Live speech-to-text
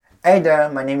Hey there,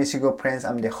 my name is Hugo Prince.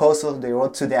 I'm the host of the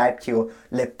Road to the IPO,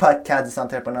 le podcast des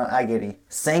entrepreneurs aguerris.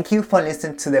 Thank you for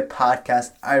listening to the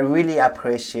podcast. I really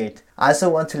appreciate it. I also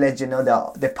want to let you know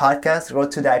that the podcast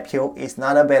Road to the IPO is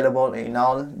not available in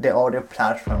all the other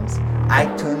platforms.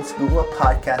 iTunes, Google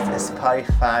Podcasts,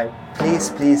 Spotify.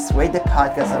 Please rate the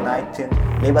podcast on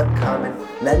iTunes, leave a comment,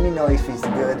 let me know if it's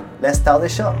good. Let's start the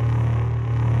show.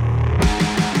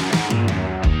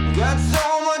 Got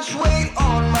so much weight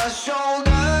on my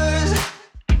shoulders.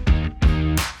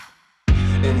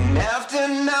 Enough to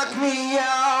knock me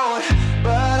out,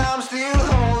 but I'm still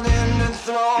holding the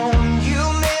throne. You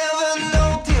never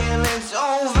know till it's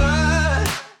over.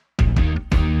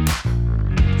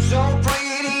 So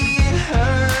pretty it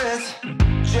hurts.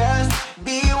 Just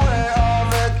beware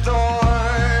of the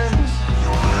thorns.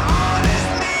 You're an honest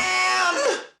man.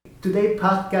 Today's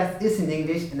podcast is in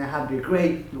English, and I have the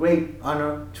great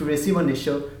honor to receive on the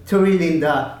show Tori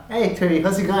Linda. Hey Tori,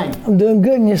 how's it going? I'm doing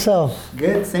good, and yourself?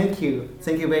 Good, thank you.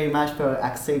 Thank you very much for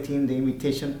accepting the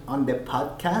invitation on the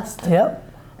podcast. Yep.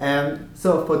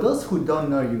 So for those who don't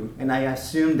know you, and I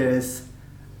assume there's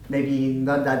maybe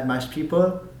not that much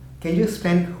people, can you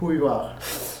explain who you are?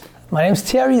 My name's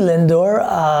Thierry Lindor.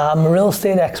 I'm a real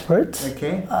estate expert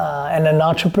Okay. and an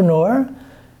entrepreneur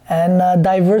and a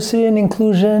diversity and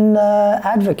inclusion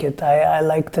advocate. I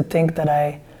like to think that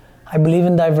I believe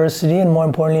in diversity and more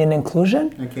importantly in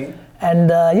inclusion. Okay. And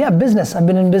business. I've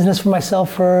been in business for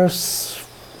myself for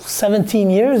 17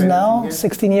 years now,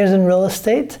 16 years in real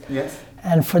estate. Yes.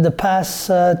 And for the past,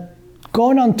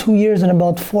 going on 2 years and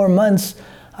about 4 months,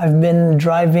 I've been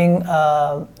driving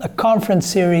a conference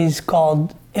series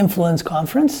called Influence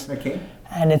Conference. Okay.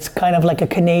 And it's kind of like a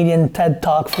Canadian TED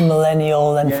Talk for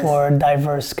millennial and for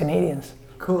diverse Canadians.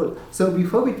 Cool. So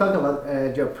before we talk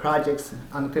about your projects,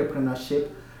 entrepreneurship,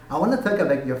 I want to talk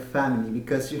about your family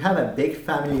because you have a big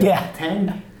family of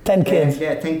 10 kids.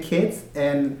 10 kids.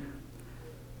 And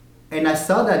I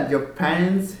saw that your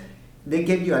parents, they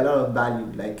gave you a lot of value,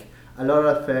 like a lot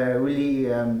of really,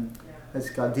 what's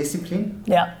it called, discipline.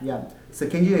 Yeah. Yeah. So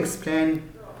can you explain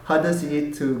how does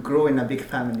it to grow in a big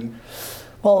family?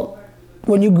 Well,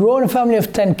 when you grow in a family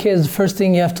of 10 kids, the first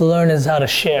thing you have to learn is how to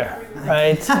share,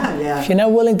 right? Yeah. If you're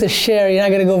not willing to share, you're not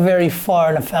going to go very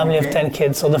far in a family of 10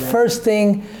 kids. So the first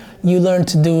thing you learn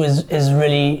to do is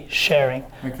really sharing.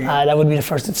 Okay. That would be the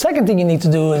first. The second thing you need to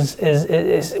do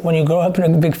is when you grow up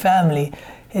in a big family,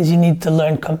 is you need to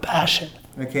learn compassion.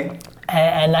 Okay.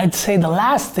 And I'd say the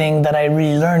last thing that I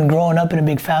really learned growing up in a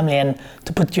big family, and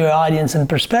to put your audience in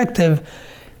perspective,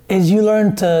 is you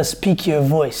learn to speak your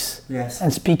voice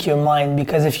and speak your mind.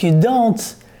 Because if you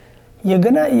don't, you're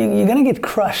gonna get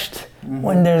crushed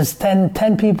when there's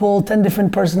 10 people, 10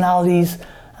 different personalities,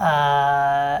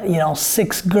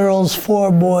 6 girls,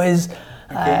 4 boys,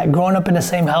 growing up in the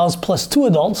same house, plus 2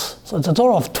 adults. So it's a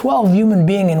total of 12 human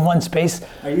beings in one space.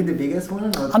 Are you the biggest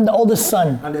one? Or? I'm the oldest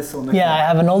son. Yeah, I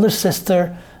have an older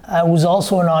sister who's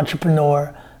also an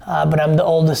entrepreneur. But I'm the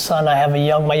oldest son.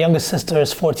 My youngest sister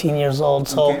is 14 years old.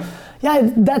 So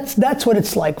that's what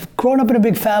it's like. Growing up in a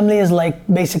big family is like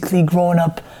basically growing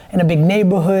up in a big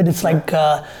neighborhood. It's like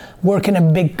working in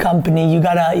a big company. You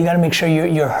gotta make sure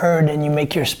you're heard and you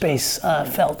make your space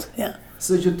felt. Yeah.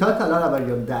 So you talk a lot about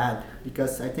your dad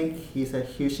because I think he's a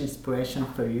huge inspiration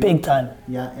for you. Big time.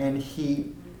 Yeah, and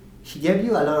he gave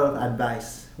you a lot of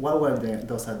advice. What were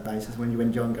those advices when you were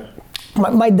younger?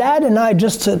 My dad and I,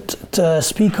 just to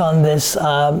speak on this,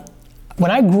 when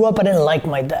I grew up, I didn't like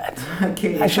my dad.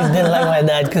 Okay. I just didn't like my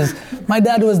dad because my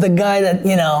dad was the guy that,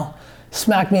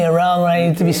 smacked me around when I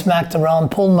needed to be smacked around,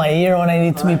 pulled my ear when I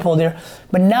needed to be pulled ear.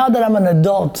 But now that I'm an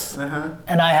adult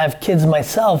and I have kids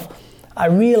myself, I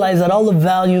realized that all the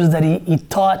values that he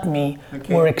taught me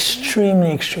were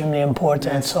extremely, extremely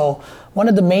important. Yes. So one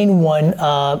of the main one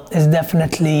is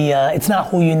definitely, it's not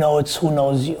who you know, it's who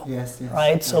knows you. Yes.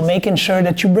 Right? So making sure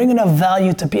that you bring enough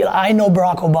value to people. I know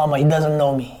Barack Obama, he doesn't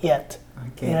know me yet.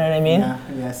 Okay. You know what I mean? Yeah,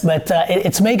 yes. But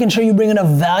it's making sure you bring enough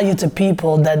value to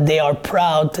people that they are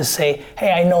proud to say,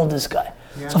 hey, I know this guy.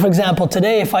 Yeah. So for example,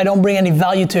 today, if I don't bring any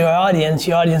value to your audience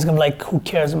gonna be like, who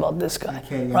cares about this guy,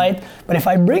 right? But if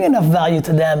I bring enough value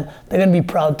to them, they're gonna be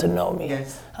proud to know me.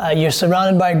 Yes. You're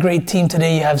surrounded by a great team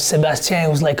today. You have Sebastien,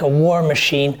 who's like a war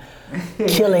machine,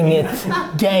 killing it,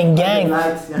 gang.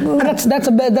 That's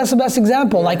the best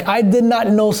example. Like I did not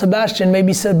know Sebastien,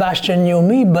 maybe Sebastien knew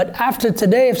me, but after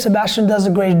today, if Sebastien does a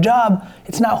great job,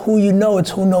 it's not who you know, it's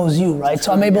who knows you, right?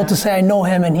 So I'm able to say I know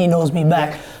him and he knows me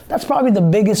back. That's probably the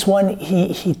biggest one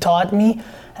he taught me.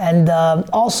 And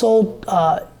also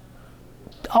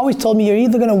always told me you're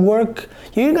either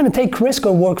gonna take risk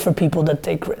or work for people that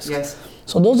take risk. Yes.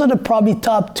 So those are the probably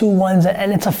top two ones,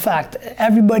 and it's a fact.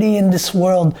 Everybody in this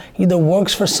world either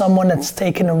works for someone that's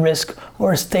taking a risk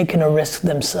or is taking a risk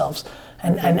themselves.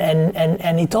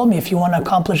 And he told me, if you want to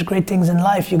accomplish great things in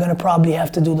life, you're going to probably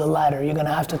have to do the latter. You're going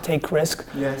to have to take risk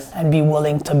and be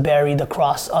willing to bury the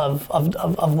cross of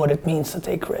what it means to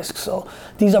take risks. So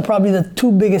these are probably the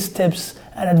two biggest tips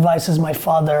and advices my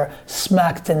father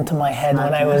smacked into my head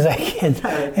when I was a kid.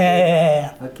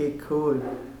 Yeah. Okay, cool.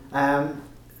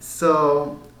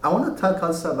 So I want to talk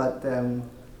also about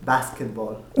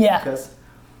basketball. Yeah. Because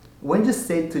when you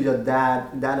say to your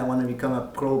dad, I want to become a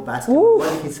pro basketball,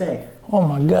 what did he say? Oh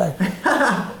my God.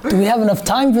 Do we have enough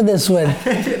time for this one?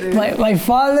 My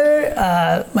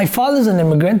father's an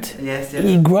immigrant. Yes.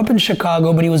 He grew up in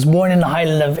Chicago, but he was born in the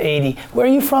Highland of 80. Where are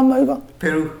you from, Hugo?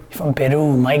 Peru. From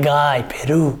Peru, my guy,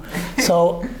 Peru.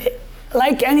 So,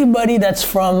 like anybody that's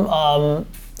from,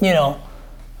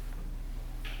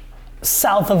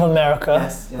 South of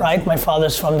America, right? My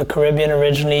father's from the Caribbean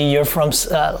originally, you're from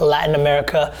Latin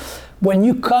America. When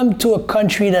you come to a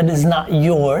country that is not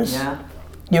yours,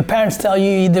 your parents tell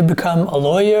you either become a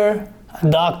lawyer, a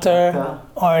doctor,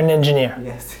 or an engineer,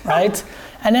 right?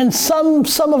 And then some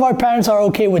of our parents are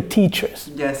okay with teachers.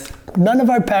 Yes. None of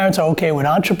our parents are okay with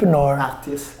entrepreneur.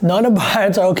 Artists. None of our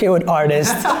parents are okay with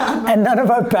artists. And none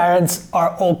of our parents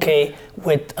are okay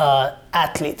with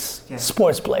athletes,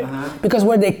 sports players. Because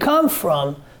where they come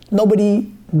from,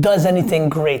 nobody does anything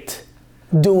great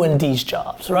doing these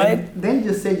jobs, right? Then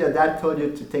you say your dad told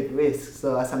you to take risks.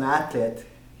 So as an athlete,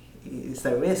 it's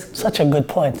a risk. Such a good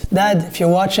point. Dad, if you're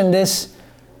watching this,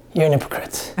 you're an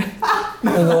hypocrite.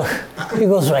 He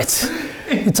goes right.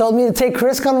 You told me to take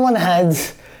risk on one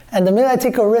hand, and the minute I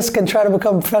take a risk and try to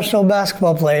become a professional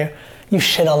basketball player, you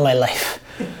shit on my life.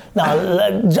 Now,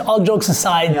 all jokes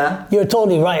aside, you're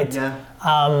totally right.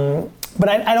 But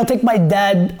I don't think my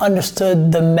dad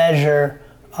understood the measure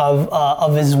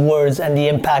of his words and the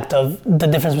impact of the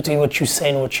difference between what you say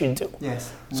and what you do.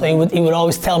 Yes. So he would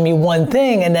always tell me one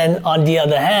thing, and then on the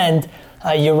other hand,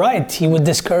 you're right, he would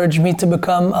discourage me to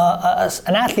become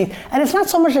an athlete. And it's not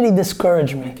so much that he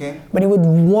discouraged me, but he would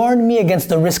warn me against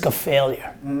the risk of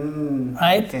failure,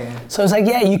 right? Okay. So it's like,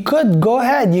 yeah, you could go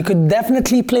ahead, you could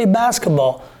definitely play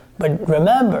basketball, but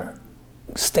remember,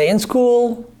 stay in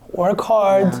school, work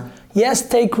hard, yes,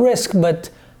 take risk,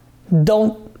 but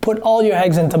don't put all your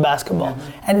eggs into basketball.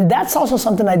 And that's also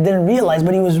something I didn't realize,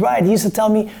 but he was right. He used to tell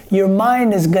me, your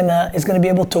mind is gonna be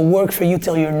able to work for you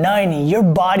till you're 90. Your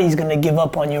body's gonna give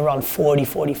up on you around 40,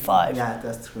 45. Yeah,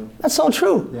 that's true. That's so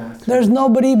true. Yeah, true. There's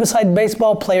nobody beside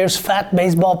baseball players, fat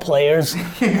baseball players,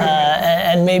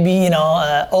 and maybe,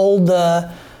 old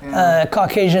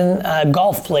Caucasian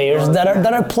golf players that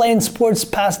are playing sports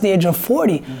past the age of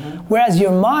 40. Whereas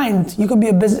your mind, you could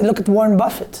be look at Warren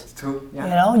Buffett. It's true.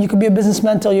 Yeah. You could be a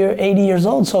businessman till you're 80 years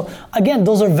old. So again,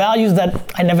 those are values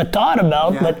that I never thought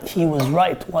about, but he was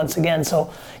right once again.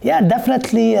 So yeah,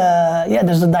 definitely,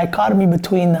 there's a dichotomy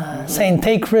between saying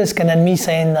take risk and then me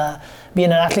saying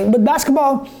being an athlete. But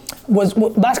basketball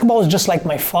was just like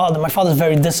my father. My father's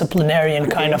very disciplinarian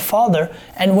kind of father.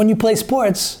 And when you play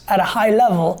sports at a high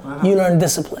level, you learn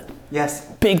discipline. Yes.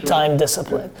 Big time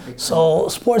discipline. So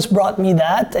sports brought me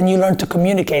that, and you learn to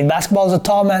communicate. Basketball is a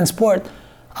tall man sport.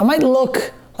 I might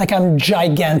look like I'm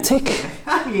gigantic.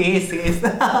 Yes.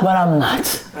 But I'm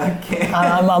not. Okay.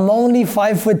 I'm only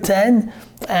 5'10",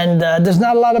 and there's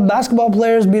not a lot of basketball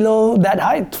players below that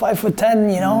height,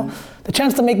 5'10", The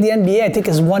chance to make the NBA, I think,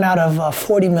 is 1 out of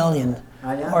 40 million.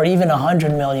 Or even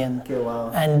 100 million. Okay, wow.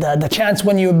 And the chance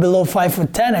when you're below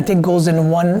 5'10", I think goes in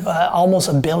almost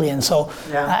 1 billion. So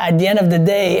at the end of the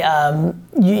day,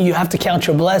 you have to count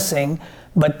your blessing.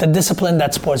 But the discipline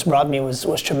that sports brought me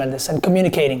was tremendous. And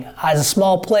communicating. As a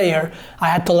small player, I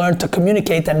had to learn to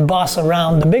communicate and boss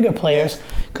around the bigger players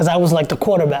because I was like the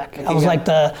quarterback. I was like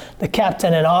the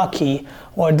captain in hockey,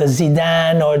 or the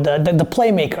Zidane, or the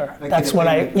playmaker. That's what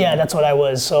I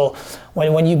was. So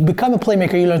when you become a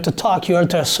playmaker, you learn to talk, you learn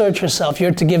to assert yourself, you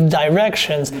learn to give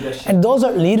directions. And those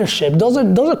are leadership. Those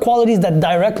are qualities that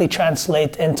directly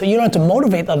translate into, you learn to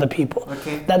motivate other people.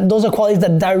 Those are qualities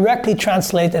that directly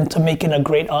translate into making a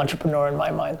great entrepreneur in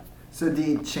my mind. So did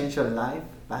it change your life,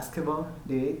 basketball?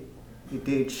 Did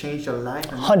it change your life?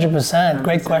 100%.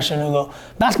 Great question, Hugo.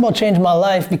 Basketball changed my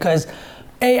life because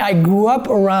I grew up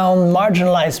around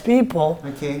marginalized people,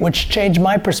 which changed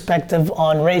my perspective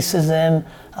on racism,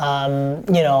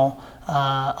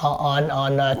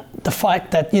 on the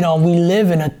fact that, you know, we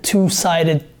live in a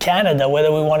two-sided Canada,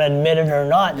 whether we want to admit it or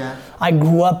not. Yeah. I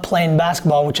grew up playing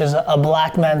basketball, which is a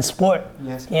black man's sport.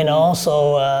 Yes. You know,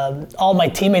 so all my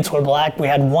teammates were black. We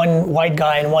had one white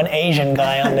guy and one Asian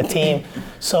guy on the team.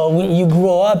 So you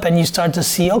grow up and you start to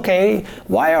see, okay,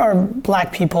 why are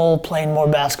black people playing more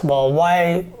basketball?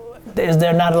 Why is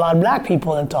there not a lot of black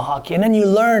people into hockey? And then you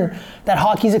learn that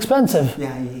hockey's expensive.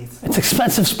 Yeah, it is. It's an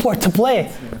expensive sport to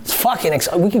play. It's fucking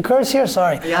we can curse here,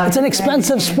 sorry. Yeah, it's an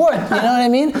expensive sport, you know what I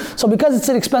mean? So because it's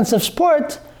an expensive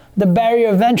sport, the barrier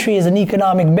of entry is an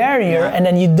economic barrier, and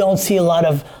then you don't see a lot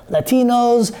of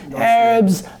Latinos,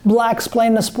 Arabs, blacks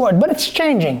playing the sport. But it's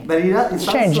changing. But you know, it's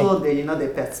changing. also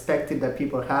the perspective that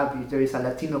people have. If there is a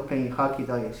Latino playing hockey,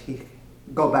 he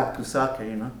go back to soccer,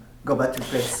 go back to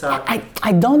play soccer.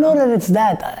 I don't know that it's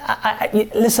that.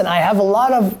 Listen,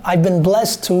 I've been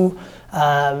blessed to,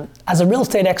 as a real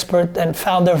estate expert and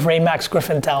founder of Remax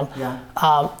Griffintown,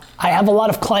 I have a lot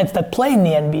of clients that play in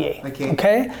the NBA,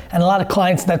 okay? And a lot of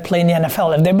clients that play in the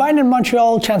NFL. If they're buying in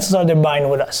Montreal, chances are they're buying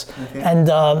with us. Okay. And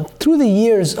through the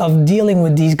years of dealing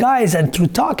with these guys and through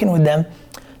talking with them,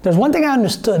 there's one thing I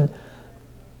understood.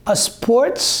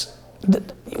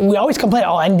 We always complain,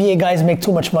 NBA guys make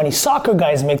too much money, soccer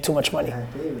guys make too much money.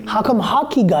 How come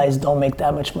hockey guys don't make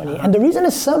that much money? And the reason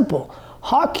is simple.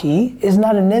 Hockey is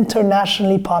not an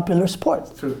internationally popular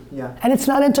sport. True, yeah. And it's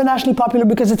not internationally popular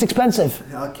because it's expensive.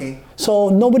 Okay. So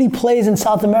nobody plays in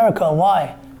South America.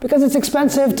 Why? Because it's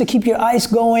expensive to keep your ice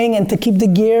going and to keep the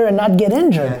gear and not get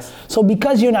injured. Yes. So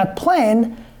because you're not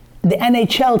playing, the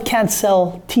NHL can't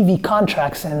sell TV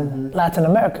contracts in Latin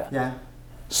America. Yeah.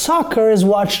 Soccer is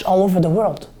watched all over the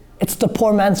world. It's the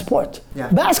poor man's sport. Yeah.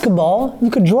 Basketball, you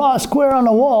could draw a square on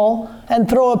a wall and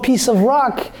throw a piece of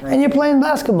rock and you're playing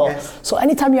basketball. Yes. So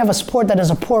anytime you have a sport that is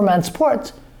a poor man's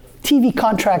sport, TV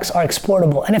contracts are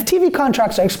exportable. And if TV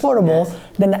contracts are exportable,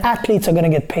 then the athletes are going to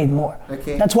get paid more.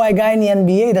 Okay. That's why a guy in the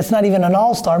NBA that's not even an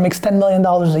all-star makes $10 million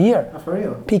a year. Oh, for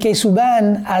real? PK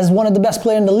Subban, as one of the best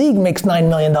players in the league, makes $9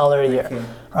 million a year. Okay.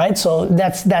 Right? So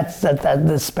that's that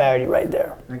disparity right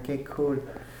there. Okay, cool.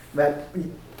 But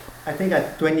I think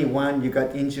at 21 you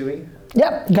got injury.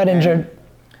 Yep, got injured.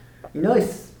 You know,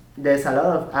 there's a lot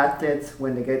of athletes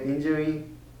when they get injury,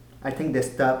 I think they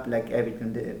stop like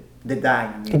everything. They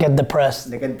die. They get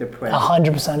depressed. They get depressed.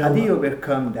 100%. How do you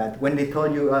overcome that? When they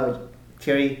told you, oh,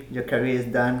 Thierry, your career is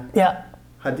done. Yeah.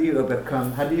 How do you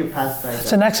overcome? How do you pass by that?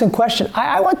 It's an excellent question.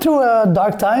 I went through a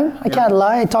dark time. I can't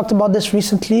lie. I talked about this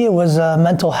recently. It was a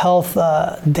mental health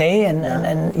day,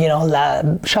 and you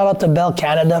know, shout out to Bell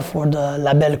Canada for the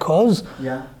La Belle Cause.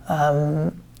 Yeah.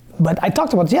 But I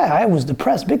talked about, I was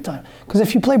depressed big time. Because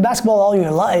if you play basketball all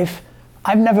your life,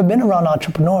 I've never been around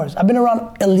entrepreneurs. I've been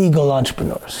around illegal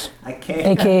entrepreneurs.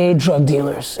 AKA drug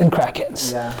dealers and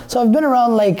crackheads. Yeah. So I've been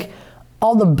around like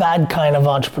all the bad kind of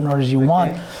entrepreneurs you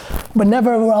want, but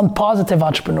never around positive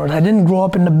entrepreneurs. I didn't grow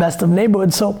up in the best of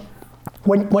neighborhoods. So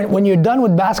when you're done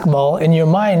with basketball, in your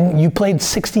mind, you played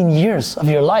 16 years of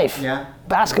your life. Yeah.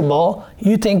 Basketball,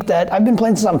 you think that I've been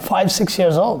playing since I'm 5-6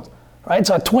 years old. Right?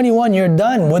 So at 21, you're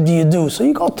done. What do? So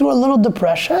you go through a little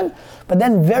depression, but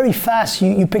then very fast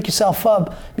you pick yourself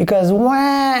up because it's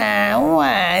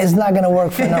not going to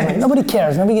work for nobody. Nobody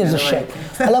cares. Nobody gives a shit.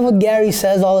 I love what Gary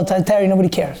says all the time. Terry, nobody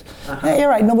cares. Yeah, you're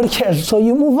right. Nobody cares. So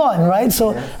you move on, right?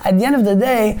 So at the end of the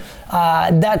day,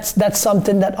 that's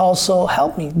something that also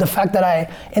helped me. The fact that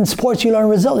in sports, you learn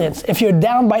resilience. If you're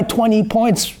down by 20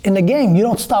 points in the game, you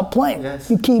don't stop playing. Yes.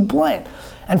 You keep playing.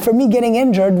 And for me, getting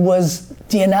injured was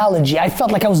the analogy. I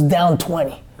felt like I was down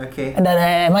 20. Okay. And then,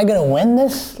 am I gonna win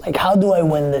this? Like, how do I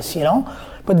win this, you know?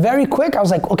 But very quick, I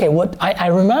was like, okay, I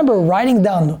remember writing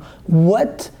down,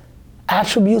 what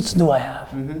attributes do I have?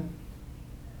 Mm-hmm.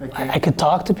 Okay. I could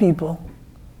talk to people.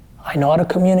 I know how to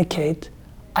communicate.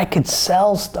 I could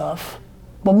sell stuff.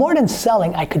 But more than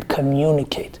selling, I could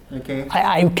communicate. Okay.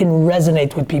 I can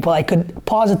resonate with people. I could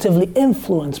positively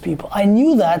influence people. I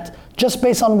knew that just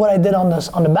based on what I did on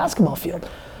the basketball field.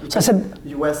 So I said,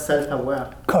 you were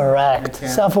self-aware. Correct. Okay.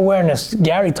 Self-awareness.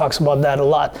 Gary talks about that a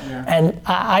lot. Yeah. And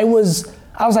I was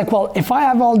like, well, if I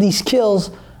have all these skills,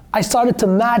 I started to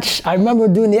match. I remember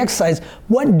doing the exercise.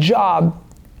 What job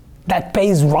that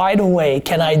pays right away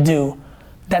can I do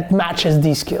that matches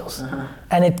these skills?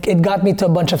 And it got me to a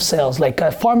bunch of sales, like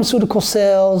pharmaceutical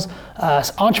sales,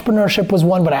 entrepreneurship was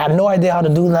one, but I had no idea how to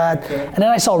do that. Okay. And then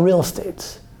I saw real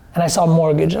estate, and I saw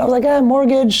mortgage. And I was like,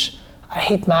 mortgage, I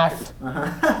hate math.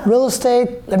 Real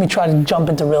estate, let me try to jump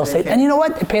into real estate. Okay. And you know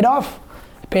what? It paid off.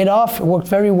 It worked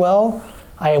very well.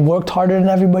 I worked harder than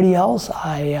everybody else.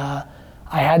 I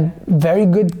had very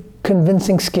good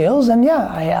convincing skills, and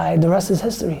the rest is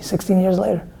history, 16 years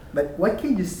later. But what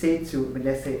can you say to,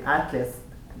 let's say, athletes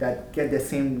that get the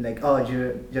same, like, oh,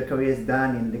 your career is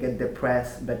done, and they get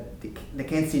depressed, but they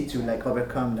can't see to like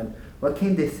overcome them? What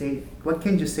can they say? What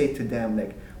can you say to them?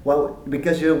 Like, well,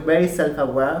 because you're very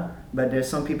self-aware, but there's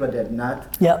some people that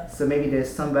not. Yeah. So maybe there's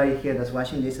somebody here that's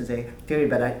watching this and say, Terry,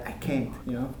 but I can't,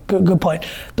 you know? Good point.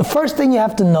 The first thing you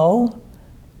have to know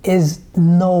is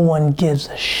no one gives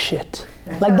a shit.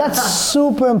 Like, that's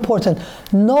super important.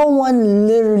 No one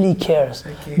literally cares.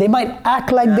 Okay. They might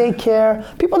act like they care.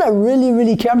 People that really,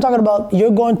 really care, I'm talking about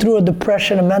you're going through a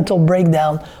depression, a mental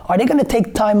breakdown, are they gonna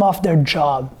take time off their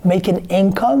job, make an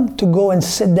income to go and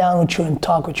sit down with you and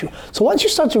talk with you? So once you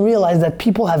start to realize that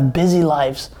people have busy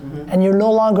lives and you're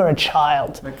no longer a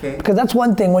child, Okay. because that's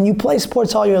one thing, when you play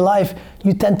sports all your life,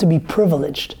 you tend to be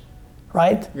privileged.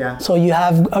 Right? Yeah. So you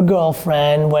have a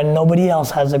girlfriend when nobody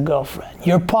else has a girlfriend.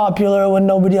 You're popular when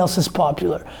nobody else is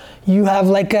popular. You have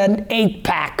like an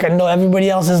 8-pack and everybody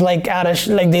else is like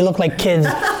like they look like kids.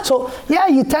 So yeah,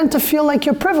 you tend to feel like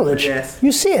you're privileged. Yes.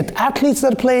 You see it. Athletes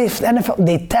that play NFL,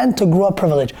 they tend to grow up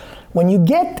privileged. When you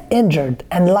get injured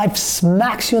and life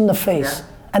smacks you in the face,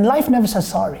 Yeah. and life never says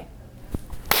sorry.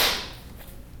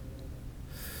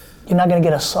 You're not gonna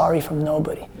get a sorry from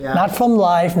nobody. Yeah. Not from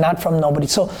life, not from nobody.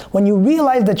 So when you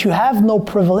realize that you have no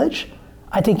privilege,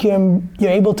 I think you're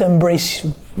able to embrace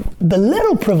the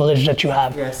little privilege that you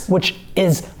have, Yes. which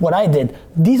is what I did.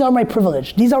 These are my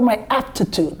privilege. These are my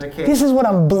aptitude. Okay. This is what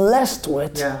I'm blessed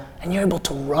with. Yeah. And you're able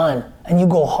to run and you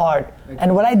go hard.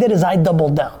 And what I did is I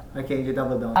doubled down. Okay, you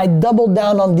double down. I doubled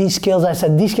down on these skills. I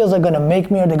said, these skills are gonna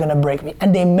make me or they're gonna break me.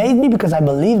 And they made me because I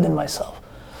believed in myself.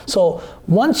 So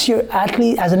once you're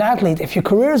as an athlete, if your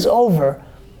career is over,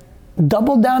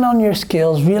 double down on your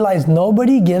skills, realize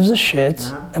nobody gives a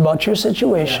shit about your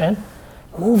situation,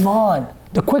 move on.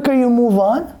 The quicker you move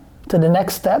on to the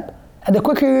next step, and the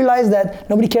quicker you realize that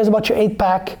nobody cares about your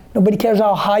 8-pack, nobody cares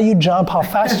how high you jump, how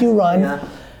fast you run, Yeah.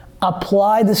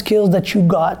 apply the skills that you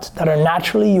got that are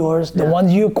naturally yours, the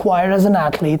ones you acquired as an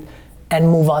athlete, and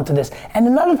move on to this. And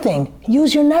another thing,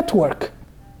 use your network.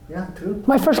 Yeah, true.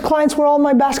 My first clients were all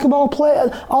my basketball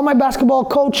all my basketball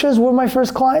coaches were my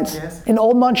first clients. Yes. In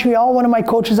Old Montreal, one of my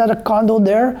coaches had a condo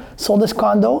there, sold his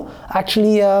condo.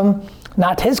 Actually,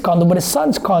 not his condo, but his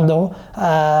son's condo,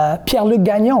 Pierre-Luc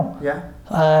Gagnon.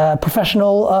 Yeah.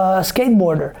 Professional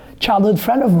skateboarder, childhood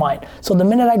friend of mine. So the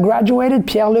minute I graduated,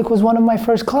 Pierre-Luc was one of my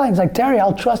first clients. Like, Terry,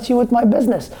 I'll trust you with my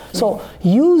business. So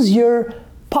use your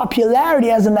popularity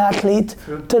as an athlete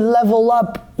to level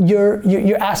up your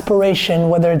aspiration,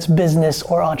 whether it's business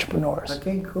or entrepreneurs.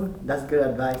 Okay, cool. That's good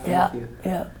advice. Yeah, Thank you.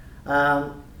 yeah.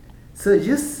 So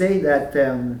you say that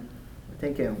I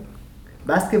think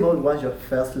basketball was your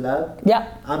first love. Yeah,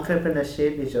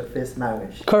 Entrepreneurship is your first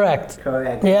marriage. correct.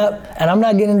 Correct. Yeah, and I'm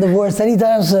not getting divorced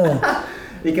anytime soon.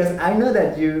 Because I know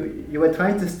that you were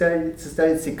trying to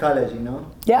study psychology, you know?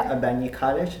 Yeah. At Banyan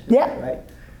College. Yeah. Right.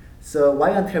 So why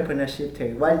entrepreneurship,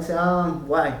 Terry?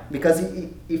 Why? Because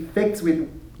it fits with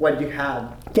what you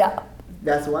have. Yeah.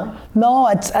 That's why. No,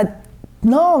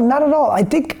 no, not at all. I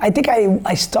think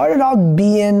I started out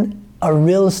being a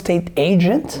real estate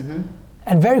agent,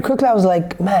 and very quickly I was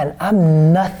like, man,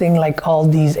 I'm nothing like all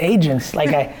these agents.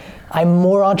 Like I'm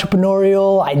more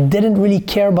entrepreneurial. I didn't really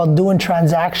care about doing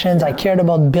transactions. I cared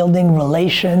about building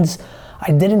relations.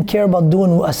 I didn't care about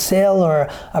doing a sale or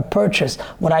a purchase.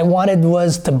 What I wanted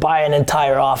was to buy an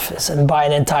entire office and buy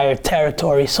an entire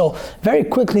territory. So very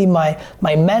quickly, my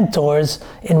mentors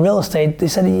in real estate, they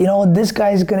said, you know, this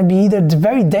guy's gonna be either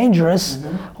very dangerous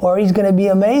or he's gonna be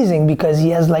amazing because he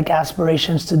has like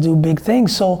aspirations to do big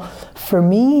things. So for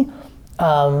me,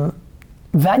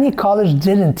 Vanier College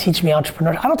didn't teach me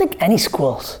entrepreneurship. I don't think any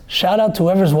schools. Shout out to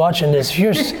whoever's watching this.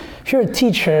 If you're a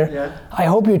teacher, I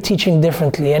hope you're teaching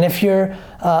differently. And if you're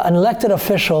an elected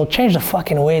official, change the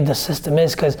fucking way the system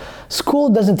is, because school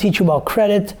doesn't teach you about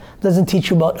credit, doesn't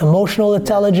teach you about emotional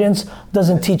intelligence,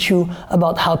 doesn't teach you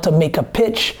about how to make a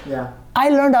pitch. Yeah. I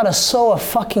learned how to sew a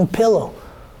fucking pillow.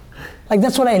 Like,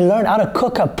 that's what I learned, how to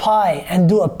cook a pie and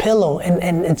do a pillow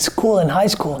in school, in high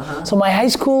school. So my high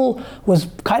school was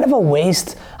kind of a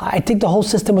waste. I think the whole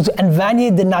system was, and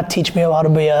Vanier did not teach me how to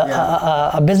be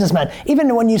a businessman.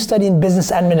 Even when you study in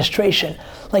business administration,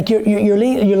 like you're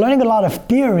learning a lot of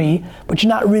theory, but you're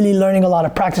not really learning a lot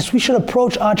of practice. We should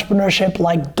approach entrepreneurship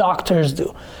like doctors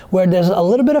do, where there's a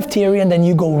little bit of theory and then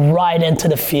you go right into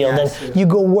the field and you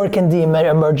go work in the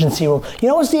emergency room. You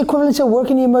know what's the equivalent of work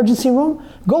in the emergency room?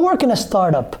 Go work in a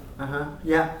startup.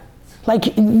 Yeah.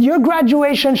 Like, your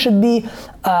graduation should be,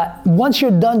 once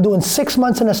you're done doing 6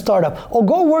 months in a startup, or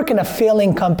go work in a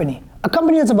failing company. A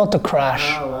company that's about to crash.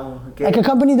 Oh, wow. Okay. Like a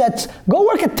company that's, go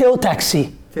work at Teo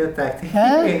Taxi. Tail taxi.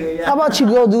 Huh? Yeah. How about you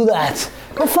go do that?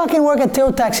 Go fucking work at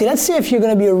Tail Taxi. Let's see if you're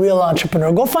going to be a real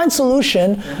entrepreneur. Go find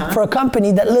solution for a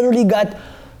company that literally got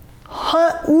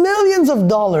millions of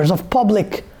dollars of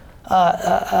public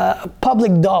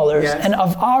dollars and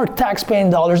of our tax-paying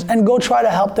dollars, and go try to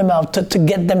help them out to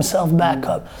get themselves back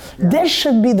up. This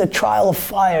should be the trial of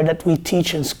fire that we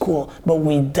teach in school, but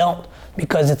we don't,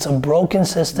 because it's a broken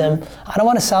system. I don't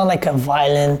want to sound like a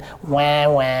violin, wah,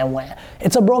 wah, wah.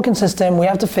 It's a broken system. We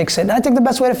have to fix it. And I think the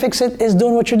best way to fix it is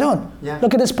doing what you're doing. Yeah.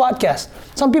 Look at this podcast.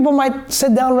 Some people might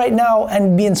sit down right now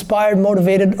and be inspired,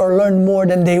 motivated, or learn more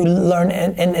than they learn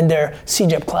in their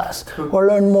CJEP class, or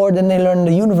learn more than they learn in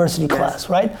the university class,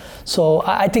 right? So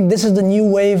I think this is the new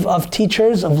wave of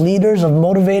teachers, of leaders, of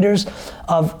motivators,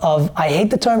 of I hate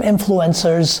the term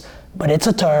influencers, but it's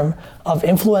a term, of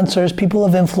influencers, people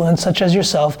of influence such as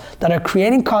yourself, that are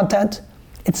creating content.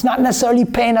 It's not necessarily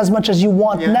paying as much as you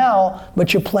want now,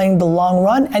 but you're playing the long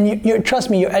run, and you're trust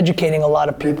me, you're educating a lot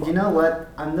of people. You know what?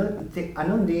 I'm not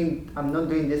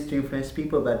doing this to influence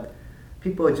people, but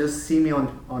people just see me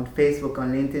on Facebook,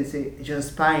 on LinkedIn, say, it just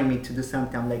inspiring me to do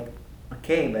something. I'm like,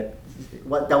 okay, but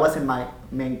that wasn't my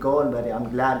main goal, but I'm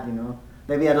glad,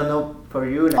 Maybe I don't know for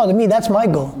you. Like, to me, that's my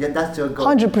goal. Yeah, that's your goal.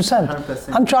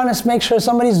 100%. I'm trying to make sure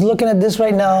somebody's looking at this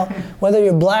right now, whether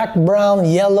you're black, brown,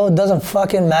 yellow, it doesn't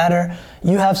fucking matter.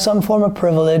 You have some form of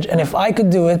privilege, and if I could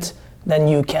do it, then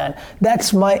you can.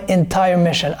 That's my entire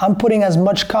mission. I'm putting as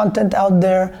much content out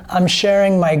there. I'm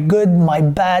sharing my good, my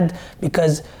bad,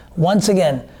 because once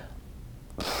again,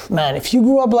 man, if you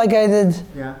grew up like I did,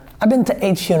 I've been to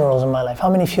 8 funerals in my life. How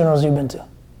many funerals have you been to?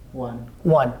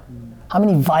 1. How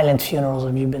many violent funerals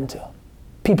have you been to?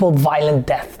 People violent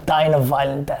death, dying of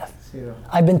violent death. 0.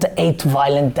 I've been to 8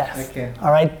 violent deaths. Okay.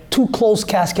 All right, 2 closed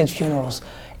casket funerals.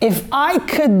 If I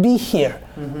could be here,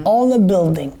 own a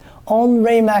building, own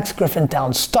Raymax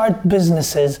Griffintown, start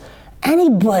businesses,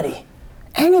 anybody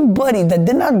that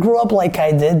did not grow up like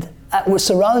I did, was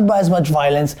surrounded by as much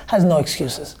violence, has no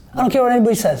excuses. I don't care what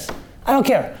anybody says. I don't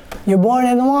care.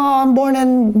 I'm born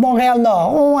in Montreal,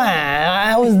 no.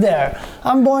 I was there.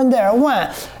 I'm born there.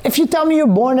 If you tell me you're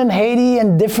born in Haiti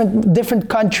and different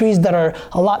countries that are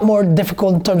a lot more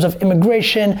difficult in terms of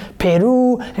immigration,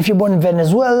 Peru, if you're born in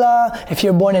Venezuela, if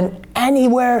you're born in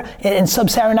anywhere in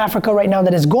sub-Saharan Africa right now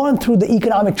that is going through the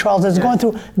economic trials that's going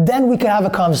through, then we can have a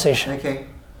conversation. Okay.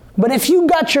 But if you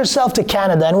got yourself to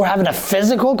Canada and we're having a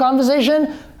physical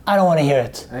conversation, I don't want to hear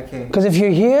it. Okay. Because if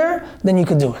you're here, then you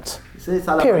could do it. So it's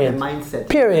all Period. about the mindset.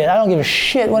 Period. I don't give a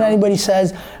shit what anybody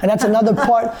says, and that's another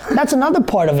part. That's another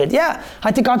part of it. Yeah,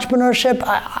 I think entrepreneurship.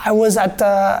 I was at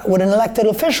with an elected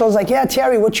official. It's like, yeah,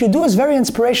 Thierry, what you do is very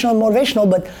inspirational and motivational,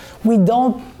 but we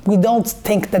don't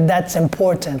think that that's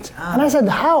important. And I said,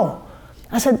 how?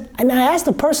 I said, and I asked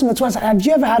the person that was, have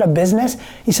you ever had a business?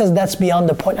 He says, that's beyond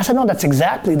the point. I said, no, that's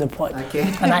exactly the point. Okay.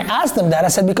 And I asked him that. I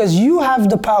said, because you have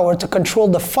the power to control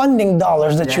the funding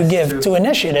dollars that you give to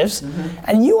initiatives,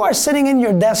 and you are sitting in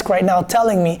your desk right now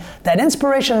telling me that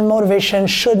inspiration and motivation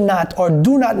should not or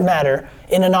do not matter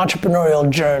in an entrepreneurial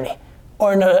journey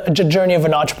or in a journey of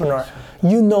an entrepreneur.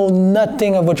 You know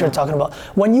nothing of what you're talking about.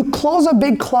 When you close a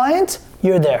big client,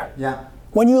 you're there. Yeah.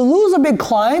 When you lose a big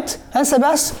client, and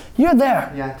Sebas, you're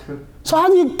there. Yeah, true. So how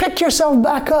do you pick yourself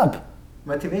back up?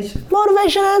 Motivation.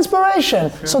 Motivation and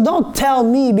inspiration. True. So don't tell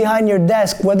me behind your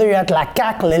desk, whether you're at La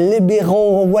CAQ, Les Libéraux,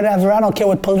 or whatever, I don't care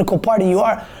what political party you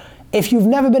are. If you've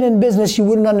never been in business, you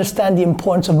wouldn't understand the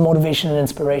importance of motivation and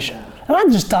inspiration. And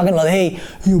I'm just talking about, hey,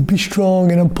 you be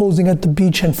strong, and I'm posing at the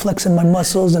beach and flexing my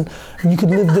muscles, and you could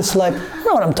live this life. You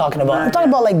know what I'm talking about. I'm talking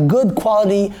about like good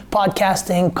quality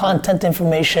podcasting, content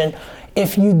information.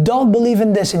 If you don't believe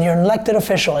in this and you're an elected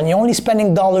official and you're only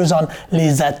spending dollars on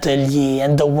les ateliers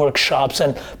and the workshops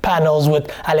and panels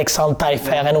with Alexandre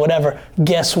Taillefer and whatever,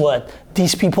 guess what?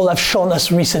 These people have shown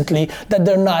us recently that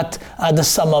they're not the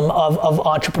summum of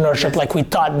entrepreneurship like we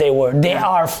thought they were. They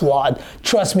are flawed.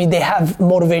 Trust me, they have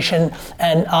motivation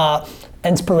and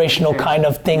inspirational kind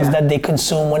of things that they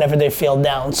consume whenever they feel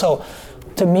down. So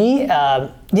to me,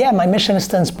 my mission is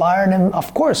to inspire and,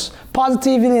 of course,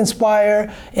 positively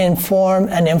inspire, inform,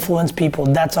 and influence people.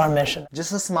 That's our mission.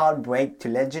 Just a small break to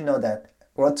let you know that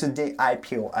Road to the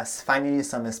IPO has finally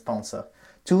some sponsor.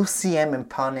 2CM and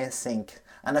Partners Inc.,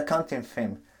 an accounting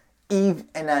firm. Eve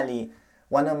and Ali,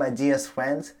 one of my dearest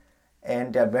friends,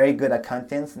 and they're very good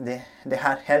accountants. They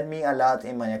have helped me a lot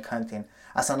in my accounting.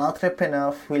 As an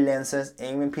entrepreneur, freelancers,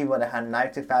 even people that have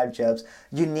 9-to-5 jobs,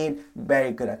 you need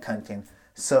very good accounting.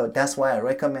 So that's why I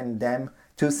recommend them,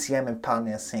 2CM and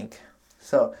Partners Inc.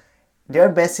 So they're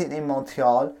based in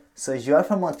Montreal, So if you are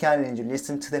from Montreal and you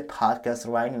listen to the podcast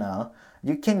right now,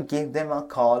 you can give them a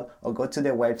call or go to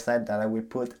the website that I will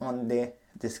put on the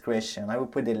description. I will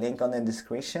put the link on the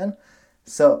description.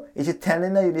 So if you tell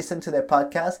them that you listen to the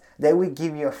podcast, they will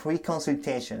give you a free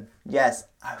consultation. Yes,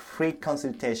 a free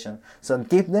consultation. So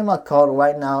give them a call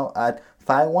right now at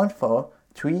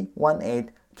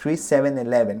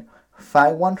 514-318-3711.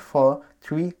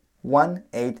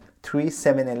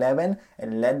 514-318-3711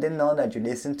 and let them know that you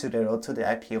listen to the Road to the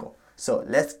IPO. So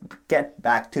let's get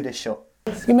back to the show.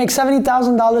 You make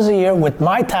 $70,000 a year with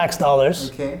my tax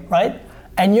dollars, Okay. right?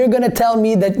 And you're gonna tell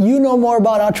me that you know more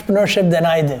about entrepreneurship than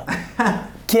I do.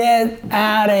 Get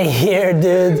out of here,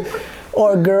 dude,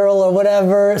 or girl, or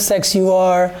whatever sex you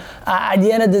are. At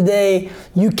the end of the day,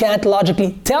 you can't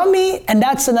logically tell me, and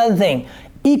that's another thing.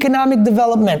 Economic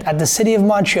development at the City of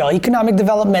Montreal, economic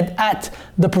development at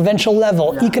the provincial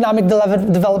level, economic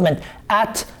development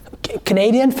at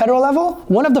Canadian federal level,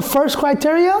 one of the first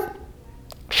criteria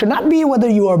should not be whether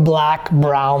you are black,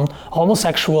 brown,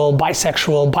 homosexual,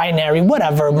 bisexual, binary,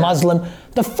 whatever, Muslim.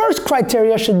 The first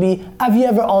criteria should be, have you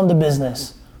ever owned a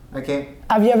business? Okay.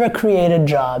 Have you ever created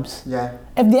jobs? Yeah.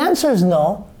 If the answer is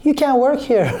no, you can't work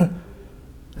here.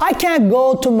 I can't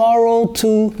go tomorrow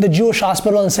to the Jewish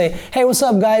hospital and say, hey, what's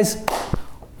up, guys?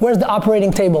 Where's the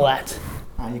operating table at?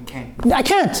 You can't. I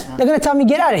can't. They're gonna tell me,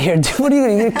 get out of here, dude. What are you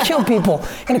gonna do? You're gonna kill people.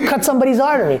 You're gonna cut somebody's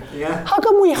artery. Yeah. How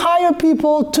come we hire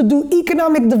people to do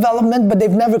economic development, but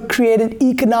they've never created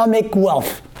economic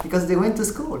wealth? Because they went to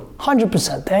school.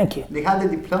 100%, thank you. They had the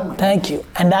diploma. Thank you.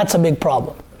 And that's a big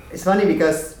problem. It's funny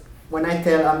because when I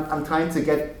tell I'm trying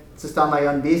to start my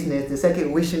own business, they say,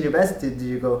 which university do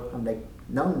you go? I'm like,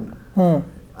 no.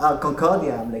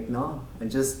 Concordia. I'm like, no. I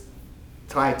just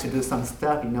try to do some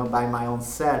stuff, by my own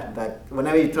self. But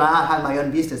whenever you try to have my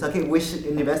own business, okay, which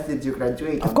university did you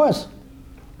graduate? Of course.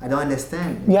 I don't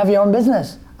understand. You have your own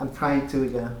business. I'm trying to,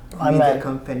 My lead man. a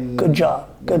company. Good job.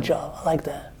 Good job. I like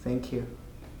that. Thank you.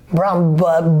 Brown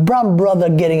brother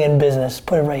getting in business.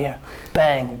 Put it right here.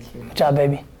 Bang. Thank you. Good job,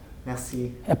 baby.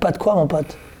 Merci. Y'a pas de quoi, mon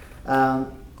pote.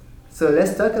 So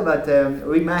let's talk about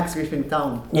Remax Richmond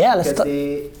Town. Yeah, let's Because talk.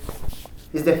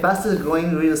 it's the fastest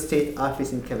growing real estate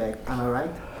office in Quebec. Am I right?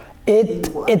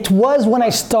 It was when I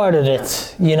started it.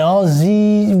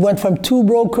 Z went from 2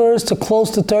 brokers to close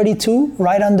to 32,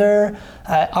 right under,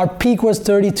 our peak was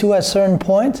 32 at a certain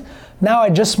point. Now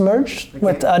I just merged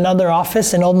with another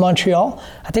office in Old Montreal.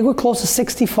 I think we're close to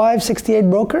 65, 68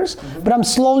 brokers, but I'm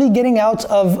slowly getting out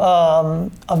of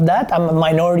that. I'm a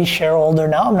minority shareholder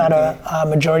now. I'm not a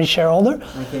majority shareholder.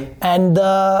 Okay. And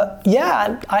I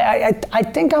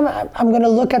think I'm gonna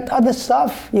look at other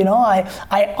stuff.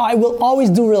 I will always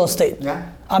do real estate. Yeah.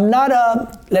 I'm not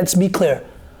let's be clear.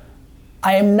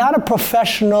 I am not a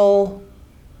professional,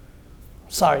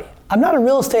 I'm not a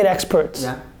real estate expert.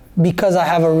 Yeah. Because I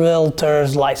have a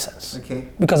realtor's license. Okay.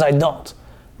 Because I don't.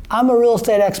 I'm a real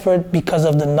estate expert because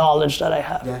of the knowledge that I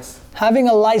have. Yes. Having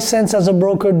a license as a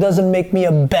broker doesn't make me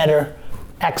a better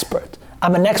expert.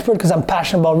 I'm an expert because I'm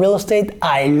passionate about real estate.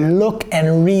 I look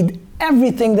and read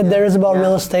everything that there is about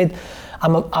real estate.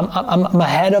 I'm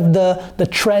ahead of the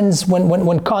trends. When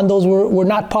condos were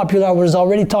not popular, I was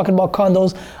already talking about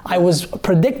condos. I was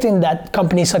predicting that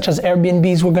companies such as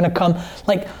Airbnbs were gonna come.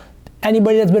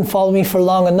 Anybody that's been following me for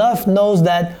long enough knows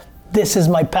that this is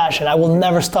my passion. I will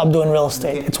never stop doing real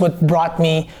estate. Okay. It's what brought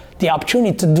me the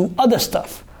opportunity to do other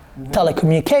stuff.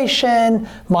 Telecommunication,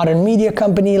 modern media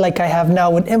company like I have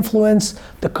now with Influence,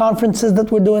 the conferences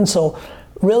that we're doing. So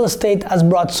real estate has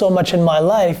brought so much in my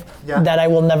life that I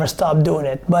will never stop doing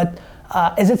it. But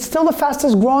is it still the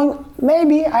fastest growing?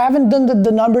 Maybe. I haven't done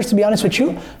the numbers, to be honest with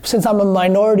you. Since I'm a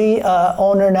minority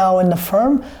owner now in the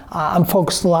firm, I'm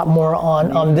focused a lot more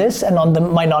on this and on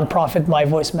my nonprofit, My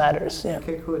Voice Matters. Yeah.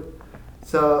 Okay, cool.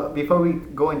 So before we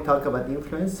go and talk about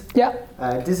Influence,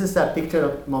 this is a picture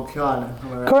of Montreal.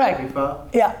 Correct. Before.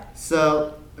 Yeah.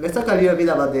 So let's talk a little bit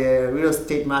about the real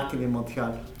estate market in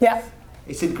Montreal. Yeah.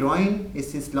 Is it growing?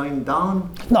 Is it slowing down?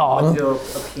 No. What's your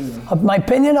opinion? My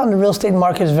opinion on the real estate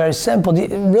market is very simple. The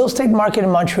real estate market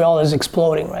in Montreal is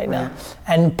exploding right now.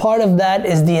 And part of that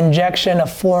is the injection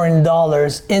of foreign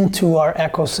dollars into our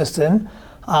ecosystem,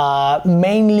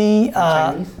 mainly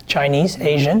Chinese,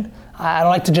 Asian. I don't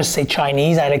like to just say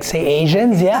Chinese, I like to say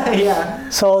Asians, Yeah.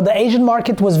 So the Asian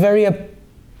market was very,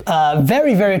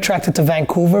 very attracted to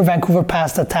Vancouver. Vancouver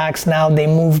passed a tax, now they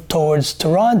moved towards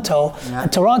Toronto.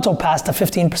 And Toronto passed a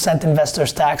 15%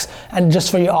 investors tax. And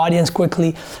just for your audience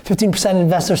quickly, 15%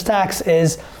 investors tax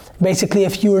is basically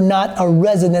if you are not a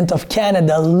resident of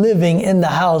Canada living in the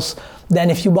house, then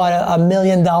if you bought a $1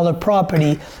 million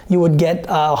property, you would get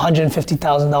a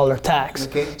 $150,000 tax.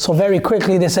 Okay. So very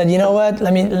quickly they said, you know what,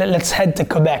 let's head to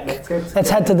Quebec. Let's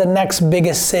head to the next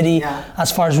biggest city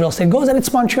as far as real estate goes, and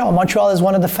it's Montreal. Montreal is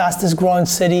one of the fastest growing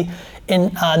city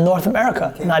in North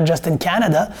America, not just in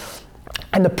Canada.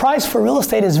 And the price for real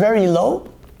estate is very low.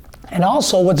 And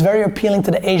also what's very appealing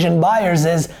to the Asian buyers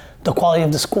is the quality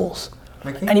of the schools.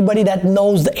 Okay. Anybody that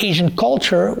knows the Asian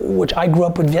culture, which I grew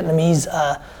up with Vietnamese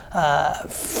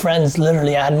friends,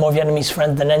 literally, I had more Vietnamese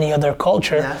friends than any other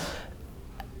culture. Yeah.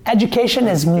 Education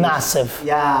is massive.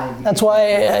 Yeah. That's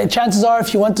why chances are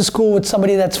if you went to school with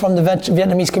somebody that's from the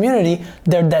Vietnamese community,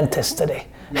 they're dentists today.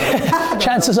 Yeah.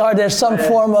 Chances are there's some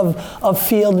form of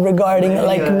field regarding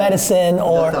medicine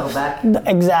or Dr. Back.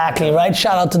 Exactly, right?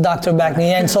 Shout out to Dr.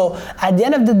 Backney. And so at the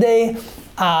end of the day,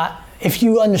 if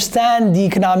you understand the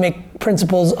economic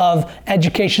principles of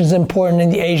education is important in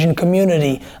the Asian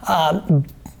community,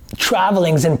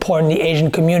 traveling is important in the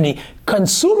Asian community,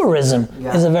 consumerism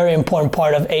is a very important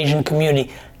part of Asian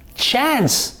community.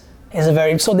 Chance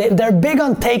is so they're big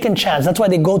on taking chance. That's why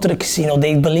they go to the casino.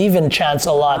 They believe in chance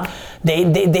a lot. They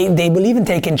believe in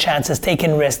taking chances,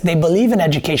 taking risks. They believe in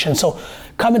education. So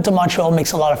coming to Montreal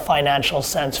makes a lot of financial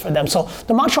sense for them. So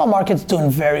the Montreal market's doing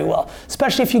very well,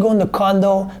 especially if you go in the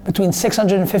condo between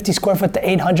 650 square foot to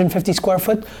 850 square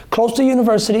foot, close to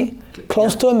university,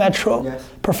 close to a metro,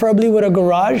 preferably with a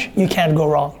garage. You can't go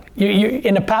wrong. You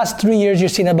in the past 3 years,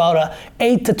 you've seen about a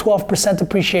 8 to 12%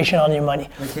 appreciation on your money.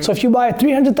 Okay. So if you buy a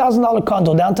 $300,000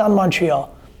 condo downtown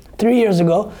Montreal 3 years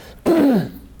ago,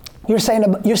 you're seeing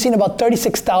about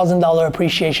 $36,000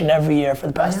 appreciation every year for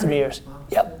the past 3 years. Wow.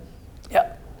 Yep.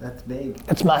 That's big.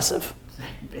 It's massive.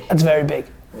 That's very big.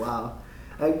 Wow.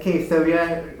 Okay, so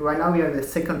right now we are in the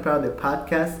second part of the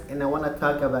podcast, and I want to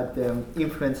talk about the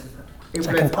influence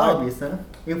Orbis, huh?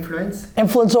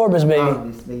 Influence Orbis, baby.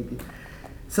 Orbis, baby.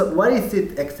 So what is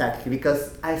it exactly?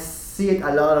 Because I see it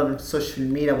a lot on social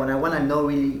media when I want to know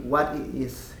really what it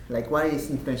is. Like, what is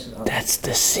Influence Orbis? That's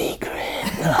the secret.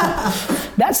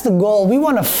 That's the goal. We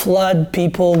want to flood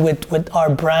people with our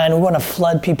brand. We want to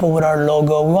flood people with our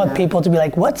logo. We want people to be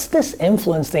like, what's this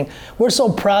influence thing? We're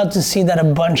so proud to see that a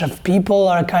bunch of people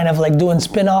are kind of like doing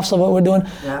spin-offs of what we're doing.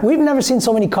 Yeah. We've never seen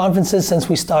so many conferences since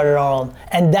we started our own.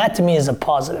 And that to me is a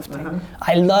positive thing.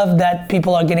 I love that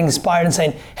people are getting inspired and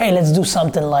saying, hey, let's do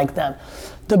something like them.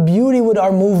 The beauty with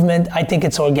our movement, I think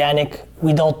it's organic.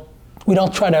 We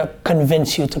don't try to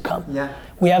convince you to come. Yeah.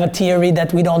 We have a theory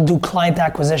that we don't do client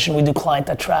acquisition, we do client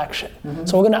attraction.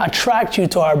 So we're going to attract you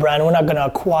to our brand. We're not going to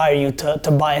acquire you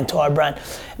to buy into our brand.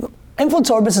 Influence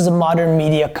Orbis is a modern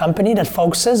media company that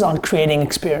focuses on creating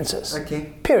experiences.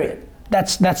 Okay. Period.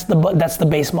 That's the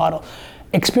base model.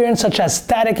 Experience such as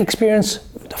static experience,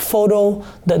 the photo,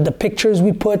 the pictures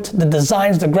we put, the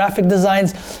designs, the graphic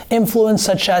designs, influence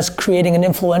such as creating an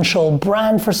influential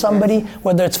brand for somebody,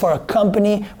 whether it's for a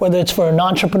company, whether it's for an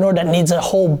entrepreneur that needs a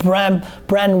whole brand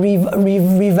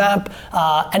revamp,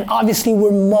 and obviously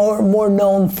we're more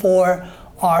known for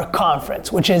our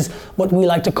conference, which is what we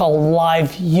like to call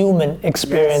live human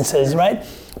experiences, right?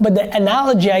 But the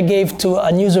analogy I gave to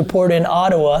a news reporter in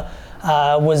Ottawa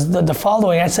was the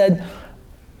following. I said,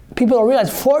 people don't realize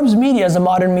Forbes Media is a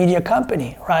modern media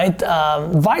company, right?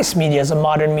 Vice Media is a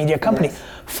modern media company. Yes.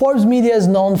 Forbes Media is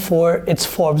known for its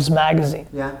Forbes magazine.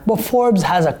 Yeah. But Forbes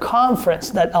has a conference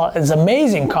that is an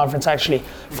amazing conference actually.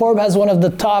 Forbes has one of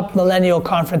the top millennial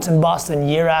conference in Boston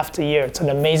year after year. It's an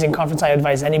amazing conference. I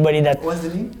advise anybody that... What's the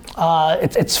name?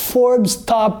 It's Forbes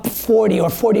Top 40 or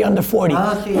 40 under 40.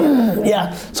 Okay.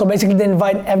 Yeah, so basically they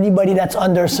invite everybody that's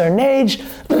under a certain age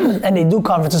and they do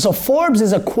conferences. So Forbes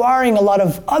is acquiring a lot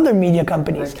of other media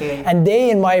companies. Okay. And they,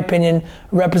 in my opinion,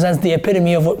 represents the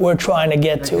epitome of what we're trying to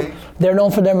get to. They're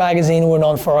known for their magazine, we're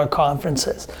known for our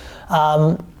conferences.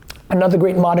 Another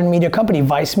great modern media company,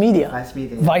 Vice Media.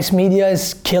 Vice Media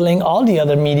is killing all the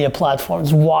other media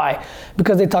platforms. Why?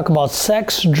 Because they talk about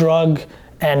sex, drug,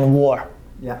 and war.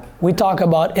 Yeah. We talk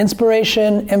about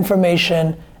inspiration,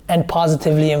 information, and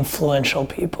positively influential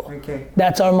people. Okay.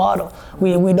 That's our model.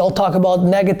 We don't talk about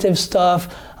negative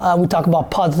stuff. We talk about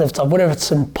positive stuff, whether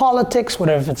it's in politics,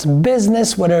 whether it's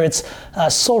business, whether it's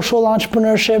social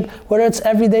entrepreneurship, whether it's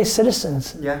everyday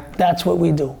citizens. Yeah. That's what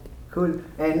we do. Cool.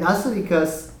 And also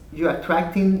because you're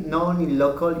attracting not only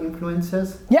local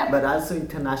influencers, but also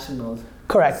internationals.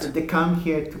 Correct. So they come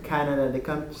here to Canada, they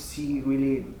come to see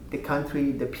really the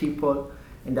country, the people,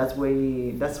 and that's why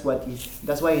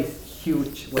it's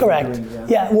huge. Correct.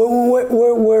 Yeah,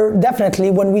 we're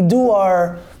definitely when we do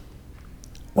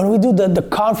the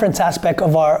conference aspect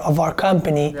of our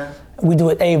company, we do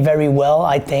it very well,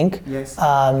 I think. Yes.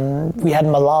 We had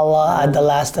Malala at the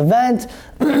last event.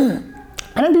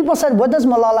 And then people said, what does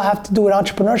Malala have to do with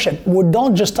entrepreneurship? We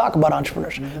don't just talk about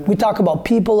entrepreneurship. We talk about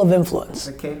people of influence,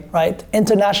 Okay. right?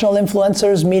 International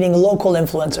influencers meeting local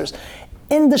influencers.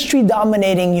 Industry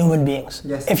dominating human beings.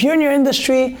 Yes. If you're in your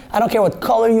industry, I don't care what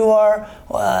color you are.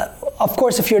 Of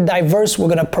course, if you're diverse, we're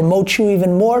going to promote you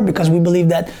even more because we believe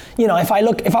that, you know, if I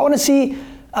want to see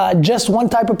just one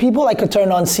type of people, I could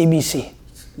turn on CBC.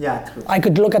 Yeah, true. I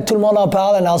could look at Tout le monde en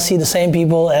parle and I'll see the same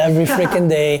people every freaking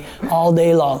day, all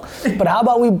day long. But how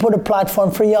about we put a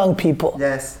platform for young people?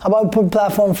 Yes. How about we put a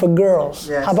platform for girls?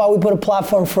 Yes. How about we put a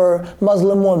platform for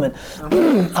Muslim women?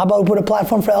 How about we put a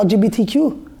platform for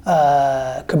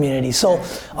LGBTQ community? So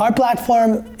our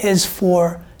platform is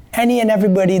for any and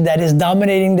everybody that is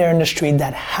dominating their industry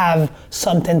that have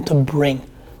something to bring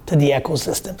to the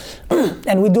ecosystem.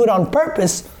 And we do it on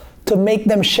purpose to make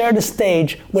them share the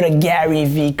stage with a Gary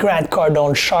Vee, Grant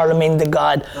Cardone, Charlemagne the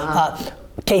God,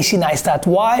 Casey Neistat.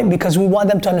 Why? Because we want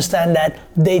them to understand that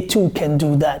they too can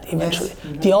do that eventually.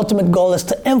 Yes. The ultimate goal is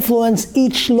to influence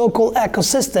each local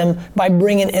ecosystem by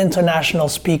bringing international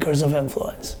speakers of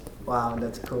influence. Wow,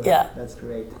 that's cool. Yeah. That's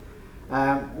great.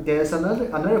 There's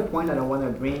another point that I want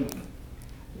to bring.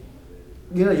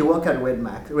 You know, you work at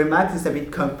Redmax. Redmax is a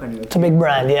big company. It's a big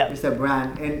brand, yeah. It's a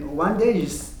brand, and one day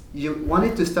you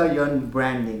wanted to start your own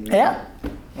branding. you know? Yeah.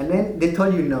 And then they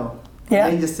told you no. Yeah.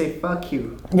 And then you just say fuck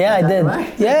you. Yeah, Is I that did.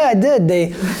 right? Yeah, I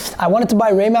did. I wanted to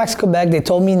buy Raymax Quebec. They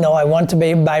told me no. I wanted to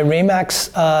buy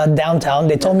Raymax downtown.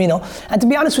 They told me no. And to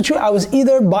be honest with you, I was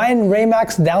either buying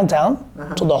Raymax downtown,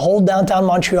 so the whole downtown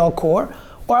Montreal core,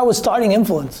 or I was starting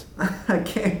Influence.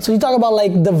 Okay. So you talk about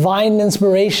like divine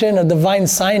inspiration or divine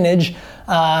signage,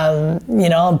 you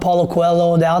know, Paulo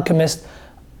Coelho, The Alchemist.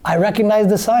 I recognize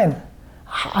the sign.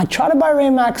 I try to buy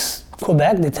Raymax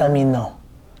Quebec, they tell me no.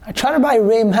 I try to buy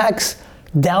Raymax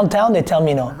downtown, they tell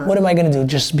me no. What am I gonna do,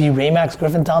 just be Raymax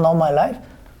Griffintown all my life?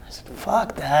 I said,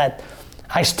 fuck that.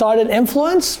 I started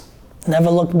Influence, never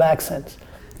looked back since.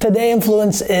 Today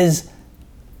Influence is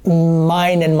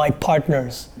mine and my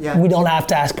partners. Yeah. We don't have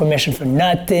to ask permission for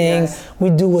nothing. Yes. We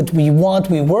do what we want,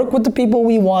 we work with the people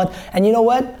we want, and you know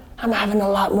what? I'm having a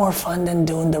lot more fun than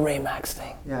doing the Raymax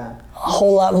thing. Yeah. A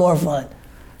whole lot more fun.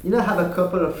 You know, I have a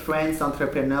couple of friends,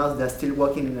 entrepreneurs that are still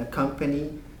working in a company,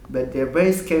 but they're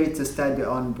very scared to start their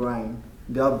own brand.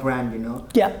 You know?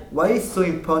 Yeah. Why is it so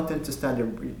important to start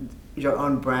your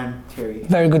own brand, Thierry?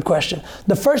 Very good question.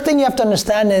 The first thing you have to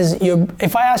understand is,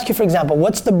 if I ask you, for example,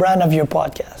 what's the brand of your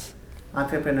podcast?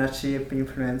 Entrepreneurship,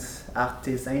 influence,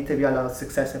 artists. I interview a lot of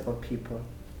successful people.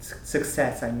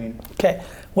 Success, I mean. Okay.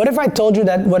 What if I told you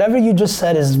that whatever you just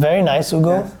said is very nice,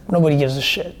 Hugo? Yes. Nobody gives a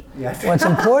shit. Yes. What's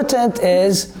important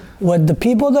is what the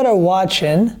people that are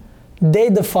watching, they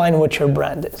define what your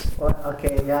brand is. Well,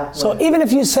 okay, yeah. So well, even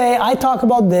if you say, I talk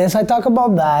about this, I talk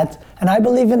about that, and I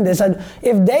believe in this, and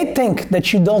if they think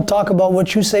that you don't talk about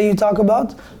what you say you talk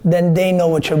about, then they know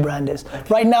what your brand is.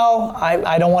 Right now,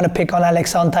 I don't want to pick on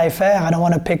Alexandre Taillefer, I don't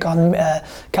want to pick on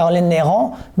Caroline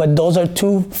Néron, but those are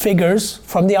two figures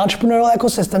from the entrepreneurial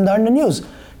ecosystem that are in the news.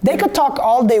 They could talk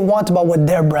all they want about what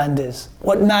their brand is.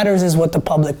 What matters is what the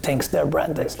public thinks their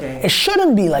brand is. Okay. It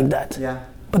shouldn't be like that. Yeah.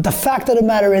 But the fact of the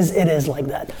matter is, it is like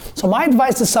that. So my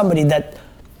advice to somebody that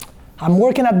I'm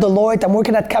working at Deloitte, I'm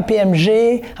working at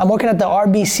KPMG, I'm working at the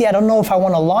RBC, I don't know if I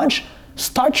want to launch,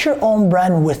 start your own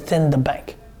brand within the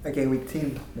bank. Okay,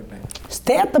 within the bank.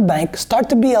 Stay at the bank, start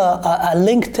to be a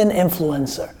LinkedIn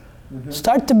influencer.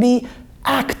 Start to be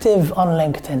active on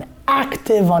LinkedIn,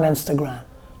 active on Instagram.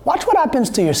 Watch what happens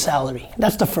to your salary.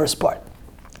 That's the first part.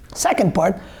 Second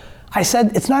part, I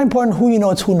said it's not important who you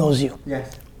know, it's who knows you.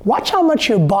 Yes. Watch how much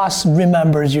your boss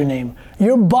remembers your name.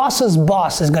 Your boss's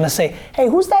boss is gonna say, hey,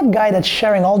 who's that guy that's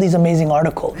sharing all these amazing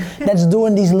articles, that's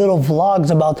doing these little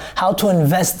vlogs about how to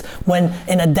invest when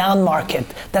in a down market,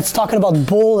 that's talking about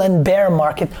bull and bear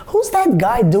market. Who's that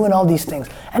guy doing all these things?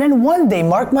 And then one day,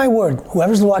 mark my word,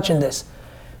 whoever's watching this,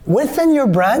 within your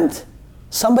brand,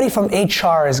 somebody from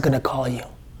HR is gonna call you.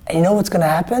 And you know what's gonna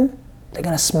happen? They're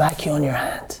gonna smack you on your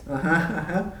hand.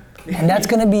 And that's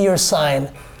gonna be your sign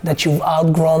that you've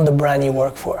outgrown the brand you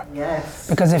work for. Yes.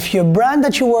 Because if your brand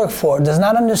that you work for does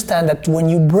not understand that when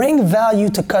you bring value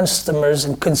to customers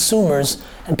and consumers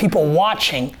and people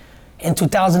watching in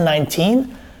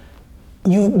 2019,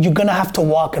 you're gonna have to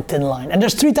walk a thin line. And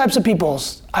there's three types of people.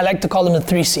 I like to call them the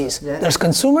 3 C's. Yes. There's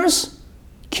consumers,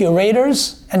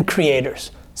 curators, and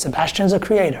creators. Sebastian's a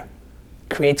creator,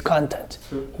 creates content.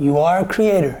 You are a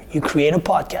creator, you create a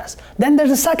podcast. Then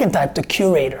there's a second type, the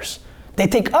curators. They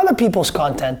take other people's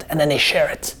content and then they share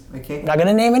it. Okay. I'm not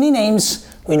gonna name any names.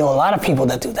 We know a lot of people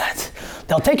that do that.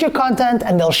 They'll take your content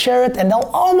and they'll share it and they'll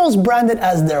almost brand it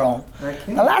as their own.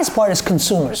 Okay. The last part is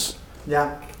consumers.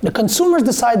 Yeah. The consumers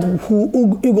decide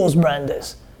who Hugo's brand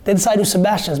is. They decide who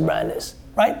Sebastian's brand is,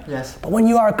 right? Yes. But when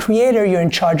you are a creator, you're in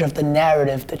charge of the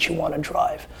narrative that you want to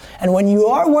drive. And when you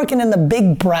are working in the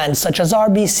big brands such as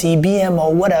RBC,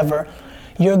 BMO, whatever,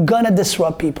 you're gonna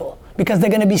disrupt people because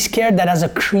they're gonna be scared that as a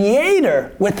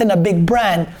creator within a big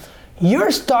brand,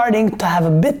 you're starting to have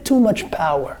a bit too much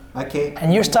power. Okay.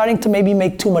 And you're starting to maybe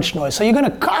make too much noise. So you're gonna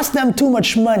cost them too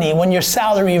much money when your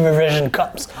salary revision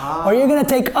comes. Or you're gonna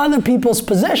take other people's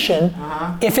position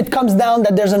if it comes down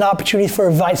that there's an opportunity for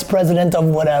a vice president of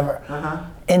whatever.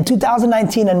 In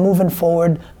 2019 and moving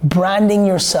forward, branding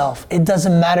yourself, it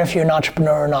doesn't matter if you're an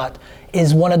entrepreneur or not,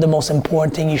 is one of the most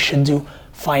important things you should do.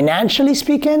 Financially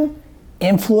speaking,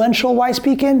 influential-wise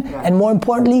speaking, and more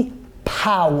importantly,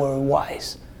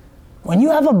 power-wise. When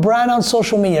you have a brand on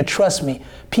social media, trust me,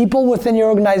 people within your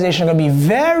organization are going to be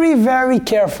very, very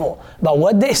careful about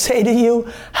what they say to you,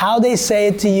 how they say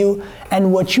it to you,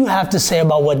 and what you have to say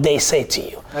about what they say to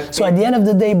you. Okay. So at the end of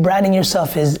the day, branding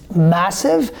yourself is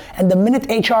massive, and the minute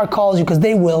HR calls you, because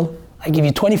they will, I give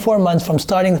you 24 months from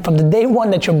the day one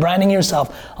that you're branding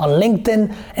yourself on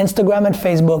LinkedIn, Instagram, and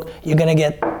Facebook, you're going to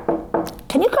get,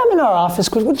 can you come in our office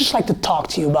because we'd just like to talk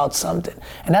to you about something.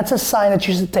 And that's a sign that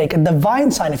you should take, a divine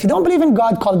sign. If you don't believe in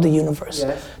God, call it the universe.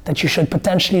 Yes. That you should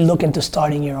potentially look into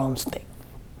starting your own thing.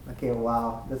 Okay,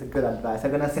 wow, that's a good advice.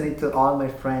 I'm gonna send it to all my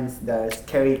friends that are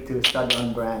scary to start their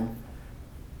own brand.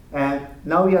 And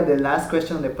now we are the last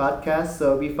question on the podcast.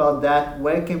 So before that,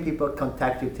 where can people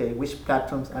contact you today? Which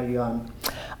platforms are you on?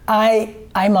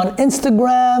 I'm on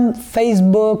Instagram,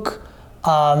 Facebook,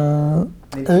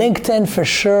 LinkedIn for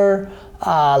sure.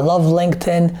 Love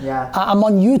LinkedIn. Yeah. I'm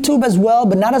on YouTube as well,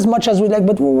 but not as much as we like,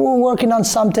 but we're working on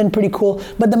something pretty cool.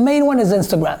 But the main one is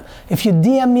Instagram. If you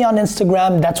DM me on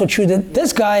Instagram, that's what you did.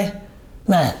 This guy,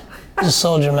 man, he's a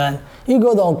soldier, man. You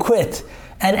go, don't quit.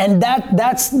 And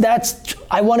that's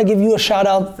I want to give you a shout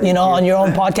out, on your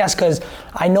own podcast, because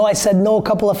I know I said no a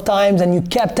couple of times and you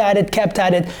kept at it.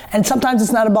 And sometimes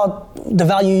it's not about the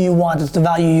value you want, it's the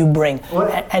value you bring.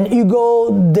 And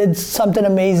Hugo did something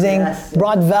amazing,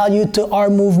 brought value to our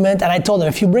movement. And I told him,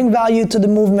 if you bring value to the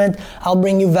movement, I'll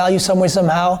bring you value some way,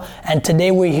 somehow. And today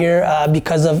we're here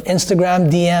because of Instagram,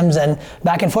 DMs, and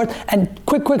back and forth. And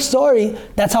quick story,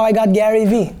 that's how I got Gary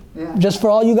Vee. Yeah. Just for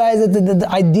all you guys,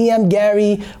 I DM'd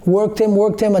Gary, worked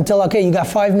him until, okay, you got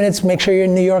 5 minutes, make sure you're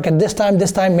in New York at this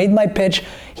time, made my pitch.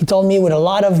 He told me with a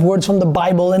lot of words from the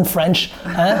Bible in French,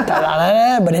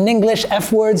 but in English,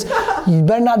 F words, you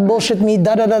better not bullshit me,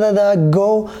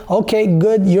 go, okay,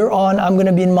 good, you're on. I'm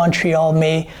gonna be in Montreal,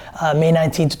 May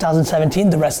 19, 2017,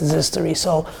 the rest is history.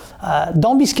 So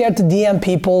don't be scared to DM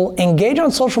people, engage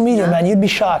on social media, man, you'd be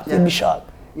shocked.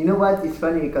 You know what, it's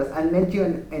funny because I met you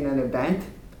in an event,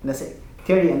 and I said,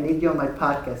 Terry, I need you on my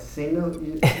podcast. So,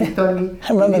 you told me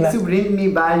you need to bring me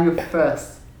value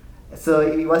first. So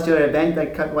it was your event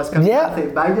that was coming up. I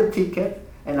said, buy the ticket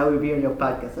and I will be on your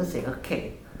podcast. I said,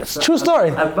 okay. It's a true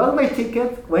story. I bought my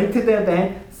ticket, went to the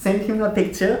event, sent him a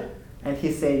picture, and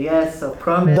he said, yes, so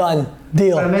promise. Done.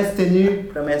 Deal. Promesse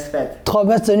tenue, promesse faite.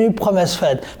 Promesse tenue, promesse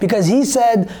faite. Because he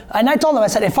said, and I told him, I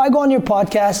said, if I go on your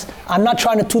podcast, I'm not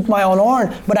trying to toot my own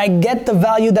horn, but I get the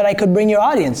value that I could bring your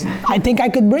audience. I think I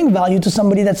could bring value to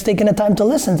somebody that's taking the time to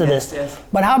listen to this. Yes.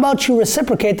 But how about you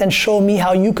reciprocate and show me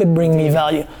how you could bring me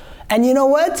value? And you know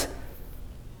what?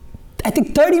 I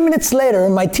think 30 minutes later,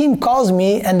 my team calls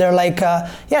me and they're like,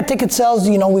 ticket sales,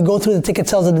 we go through the ticket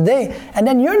sales of the day. And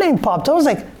then your name popped. I was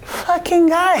like, fucking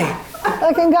guy.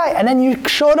 And then you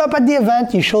showed up at the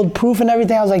event, you showed proof and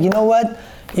everything. I was like, you know what?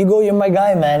 You're my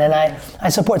guy, man. And I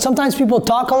support. Sometimes people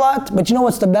talk a lot, but you know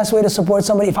what's the best way to support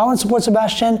somebody? If I want to support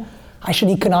Sebastian, I should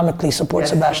economically support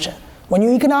Sebastian. When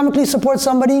you economically support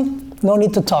somebody, no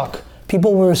need to talk.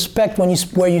 People will respect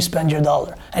where you spend your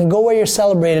dollar. And go where you're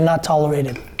celebrated, not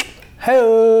tolerated.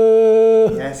 Hey.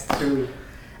 That's true.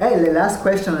 Hey, the last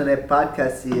question of the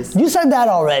podcast is... You said that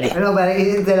already. I know, but it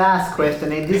is the last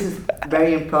question, and this is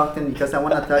very important because I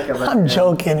want to talk about... I'm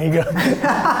joking, Hugo.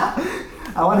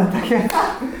 I want to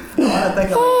talk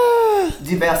about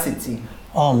diversity.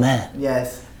 Oh, man.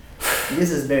 Yes.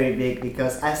 This is very big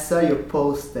because I saw your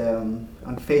post on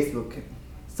Facebook.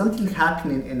 Something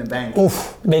happening in the bank.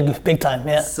 Oof, big time,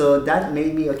 yeah. So that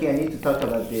made me, okay, I need to talk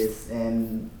about this,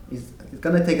 and it's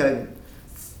gonna take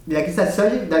like it's a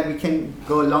subject that we can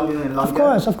go longer and longer.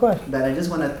 Of course. But I just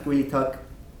want to really talk,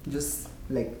 just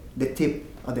like the tip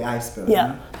of the iceberg.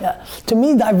 Yeah. To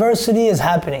me, diversity is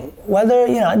happening. Whether,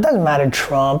 it doesn't matter,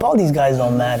 Trump, all these guys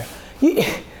don't matter.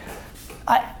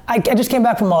 I just came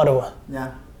back from Ottawa.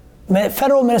 Yeah.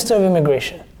 Federal Minister of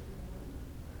Immigration.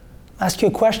 Ask you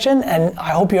a question, and I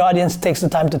hope your audience takes the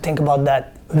time to think about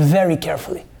that very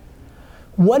carefully.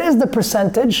 What is the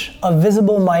percentage of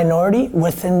visible minority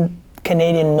within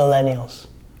Canadian millennials?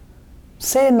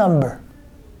 Say a number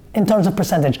in terms of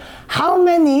percentage. How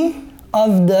many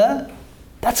of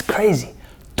that's crazy,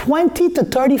 20 to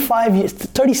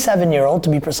 37-year-old to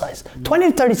be precise,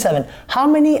 20 to 37, how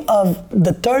many of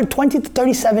the 20 to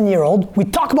 37-year-old, we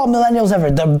talk about millennials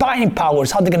ever, their buying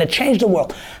powers, how they're gonna change the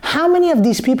world. How many of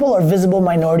these people are visible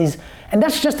minorities? And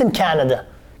that's just in Canada,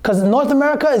 because North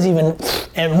America is even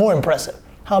more impressive.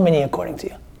 How many according to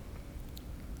you?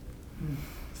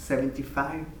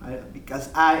 75, because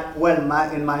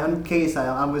in my own case,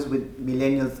 I was with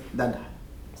millennials that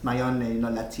it's my own,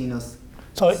 Latinos.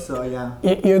 So yeah.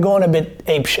 You're going a bit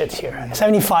ape shit here.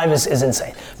 75 is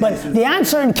insane. But the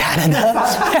answer in Canada,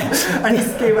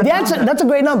 that's a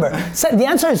great number. So the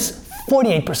answer is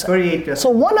 48%. 48%. So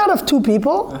 1 out of 2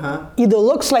 people either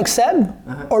looks like Seb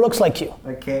or looks like you.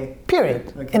 Okay.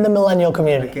 Period. Okay. In the millennial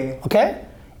community. Okay?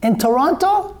 In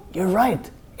Toronto, you're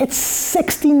right. It's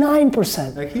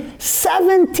 69%. Okay.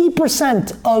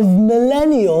 70% of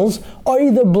millennials are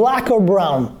either black or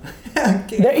brown.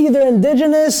 Okay. They're either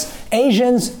indigenous,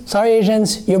 Asians, sorry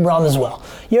Asians, you're brown as well.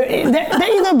 They're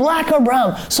either black or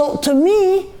brown. So to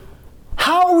me,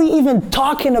 how are we even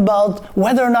talking about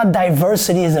whether or not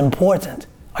diversity is important?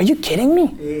 Are you kidding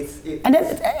me?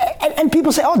 And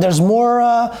people say, oh, there's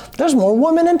more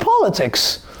women in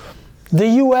politics. The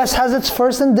U.S. has its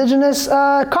first indigenous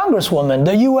congresswoman.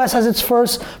 The U.S. has its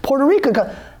first Puerto Rican.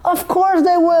 Of course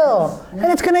they will.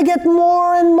 And it's going to get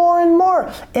more and more and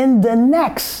more.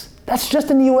 That's just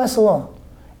in the U.S. alone.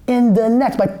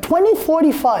 By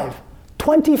 2045,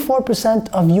 24%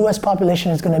 of U.S.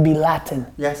 population is going to be Latin.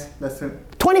 Yes, that's true.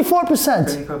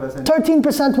 24%.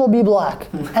 13% will be black.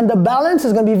 And the balance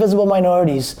is going to be visible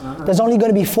minorities. There's only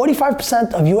going to be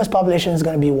 45% of U.S. population is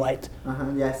going to be white.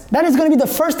 Yes. That is going to be the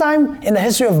first time in the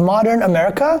history of modern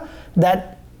America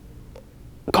that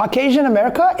Caucasian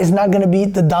America is not going to be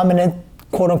the dominant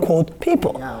quote-unquote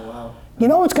people. Yeah, wow. You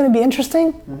know what's going to be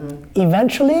interesting?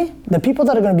 Eventually, the people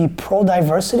that are going to be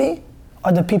pro-diversity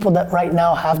are the people that right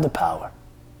now have the power.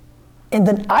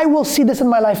 I will see this in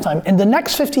my lifetime. In the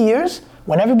next 50 years,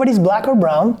 when everybody's black or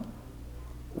brown,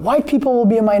 white people will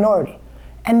be a minority.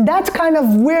 And that's kind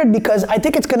of weird because I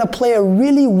think it's going to play a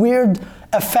really weird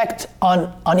effect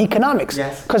on economics.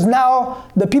 Yes. Because now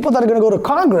the people that are going to go to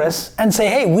Congress and say,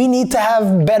 hey, we need to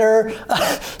have better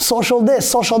social this,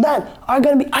 social that, are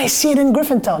going to be, I see it in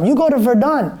Griffintown. You go to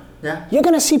Verdun, you're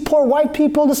going to see poor white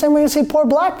people the same way you see poor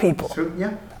black people. True,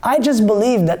 yeah. I just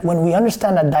believe that when we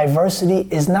understand that diversity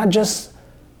is not just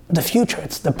the future,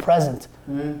 it's the present.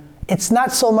 It's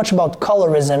not so much about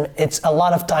colorism, it's a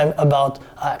lot of time about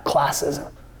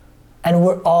classism. And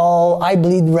we're all, I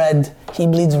bleed red, he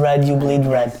bleeds red, you bleed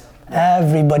red.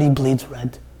 Everybody bleeds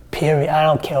red, period. I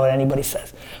don't care what anybody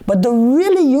says. But the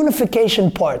really unification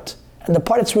part, and the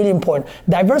part that's really important,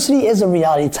 diversity is a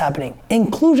reality, it's happening.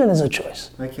 Inclusion is a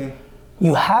choice. Okay.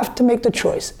 You have to make the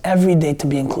choice every day to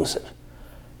be inclusive.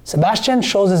 Sebastian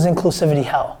shows his inclusivity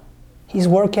how? He's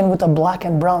working with a black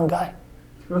and brown guy.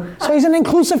 So he's an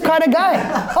inclusive kind of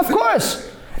guy, of course.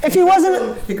 If he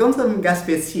wasn't... He comes from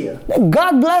Gaspésie.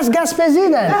 God bless Gaspésie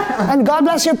then. And God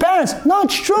bless your parents. No,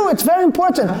 it's true. It's very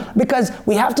important. Because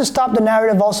we have to stop the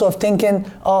narrative also of thinking,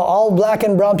 oh, all black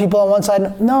and brown people on one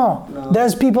side. No.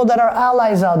 There's people that are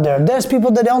allies out there. There's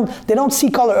people that don't see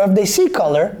color. Or if they see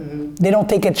color, they don't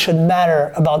think it should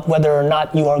matter about whether or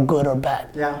not you are good or bad.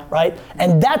 Yeah. Right?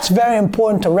 And that's very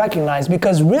important to recognize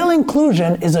because real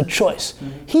inclusion is a choice.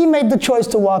 He made the choice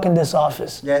to walk in this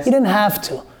office. Yes. He didn't have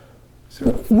to.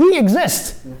 We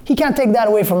exist. He can't take that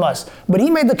away from us. But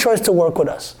he made the choice to work with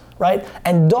us, right?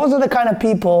 And those are the kind of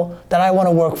people that I want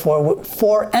to work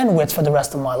for and with for the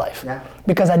rest of my life. Yeah.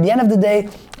 Because at the end of the day,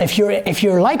 if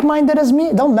you're like-minded as me,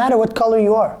 it don't matter what color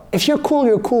you are. If you're cool,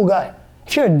 you're a cool guy.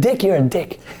 If you're a dick, you're a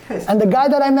dick. And the guy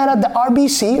that I met at the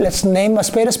RBC, let's name a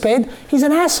spade, he's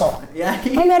an asshole. Yeah.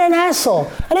 I met an asshole.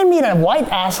 I didn't meet a white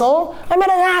asshole. I met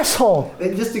an asshole.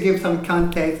 Just to give some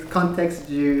context,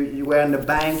 you were in the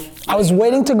bank. I was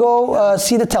waiting to go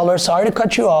see the teller. Sorry to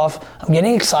cut you off. I'm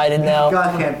getting excited now. Go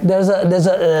ahead. There's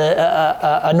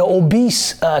an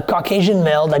obese Caucasian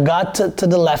male that got to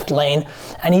the left lane,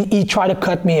 and he tried to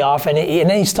cut me off, and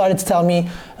then he started to tell me,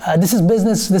 this is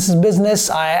business,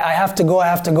 I have to go,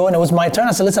 and it was my turn.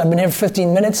 I said, listen, I've been here for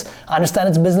 15 minutes, I understand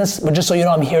it's business, but just so you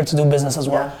know, I'm here to do business as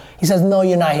well. Yeah. He says, no,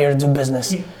 you're not here to do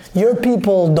business. Your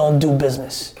people don't do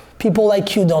business. People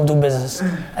like you don't do business.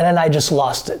 And then I just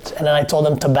lost it. And then I told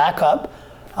him to back up.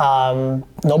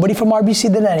 Nobody from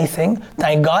RBC did anything.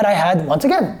 Thank God I had, once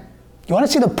again, you want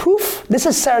to see the proof? This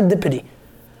is serendipity.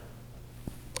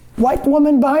 White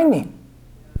woman behind me.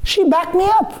 She backed me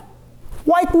up.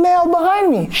 White male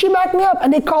behind me. She backed me up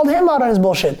and they called him out on his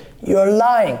bullshit. You're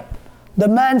lying. The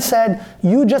man said,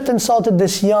 you just insulted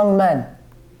this young man.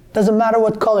 Doesn't matter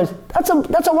what color. That's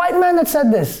a white man that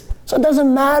said this. So it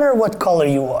doesn't matter what color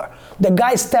you are. The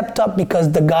guy stepped up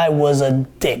because the guy was a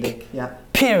dick. Yeah.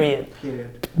 Period.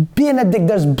 Being a dick.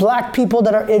 There's black people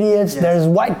that are idiots. Yes. There's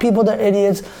white people that are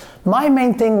idiots. My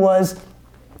main thing was,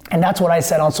 and that's what I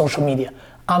said on social media,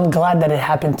 I'm glad that it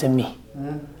happened to me.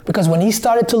 Because when he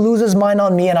started to lose his mind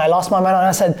on me and I lost my mind on him,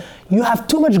 I said, you have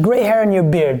too much gray hair in your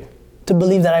beard to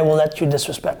believe that I will let you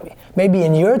disrespect me. Maybe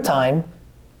in your time,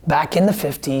 back in the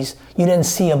 50s, you didn't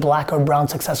see a black or brown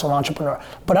successful entrepreneur.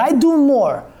 But I do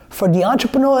more for the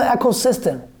entrepreneurial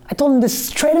ecosystem. I told him this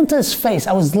straight into his face.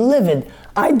 I was livid.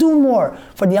 I do more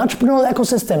for the entrepreneurial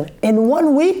ecosystem in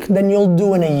 1 week than you'll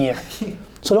do in a year.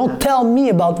 So don't tell me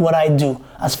about what I do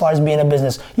as far as being a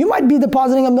business. You might be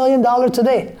depositing $1 million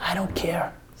today. I don't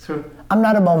care. True. I'm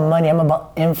not about money. I'm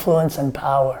about influence and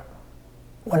power.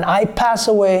 When I pass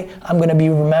away, I'm going to be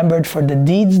remembered for the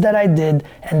deeds that I did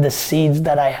and the seeds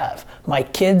that I have. My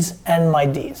kids and my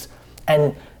deeds.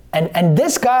 And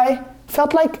this guy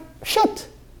felt like shit.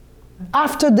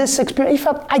 After this experience,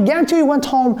 I guarantee he went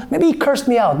home, maybe he cursed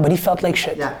me out, but he felt like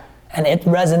shit. Yeah. And it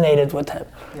resonated with him.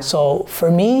 Yeah. So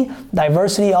for me,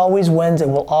 diversity always wins. It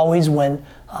will always win.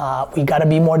 We got to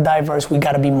be more diverse. We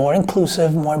got to be more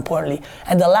inclusive, more importantly.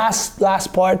 And the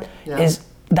last part is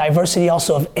diversity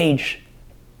also of age.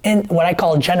 And what I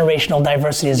call generational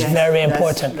diversity is very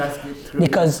important. That's true.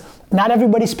 Because not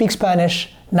everybody speaks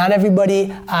Spanish. Not everybody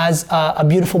has a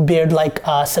beautiful beard like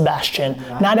Sebastian.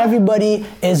 Yeah. Not everybody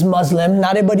is Muslim.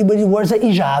 Not everybody wears a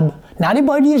hijab. Not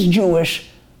everybody is Jewish.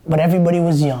 But everybody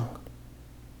was young.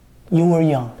 You were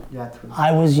young. Yeah, true.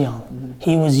 I was young. Mm-hmm.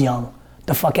 He was young.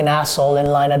 The fucking asshole in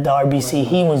line at the RBC,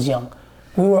 he was young.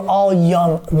 We were all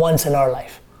young once in our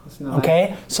life.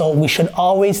 Okay? So we should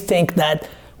always think that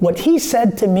what he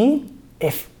said to me,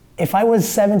 if I was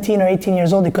 17 or 18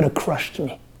 years old, it could have crushed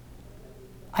me.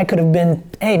 I could have been,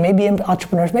 hey, maybe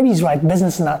entrepreneurs, maybe he's right,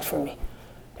 business is not for me.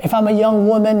 If I'm a young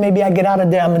woman, maybe I get out of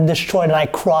there, I'm destroyed and I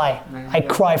cry. I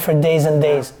cry for days and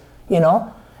days, you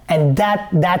know? And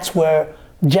that's where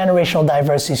generational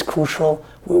diversity is crucial.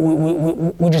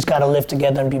 We just got to live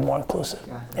together and be more inclusive.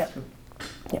 Yeah, that's true.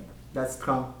 Yeah. That's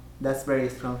strong. That's very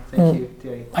strong. Thank you,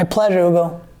 Thierry. My pleasure,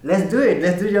 Hugo. Let's do it.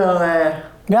 Let's do your...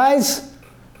 Guys,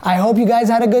 I hope you guys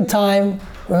had a good time.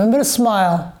 Remember to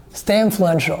smile, stay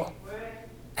influential.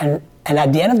 And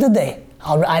at the end of the day,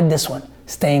 I'll add this one,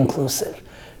 stay inclusive.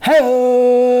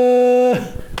 Hey!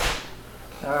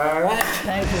 All right.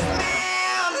 Thank you.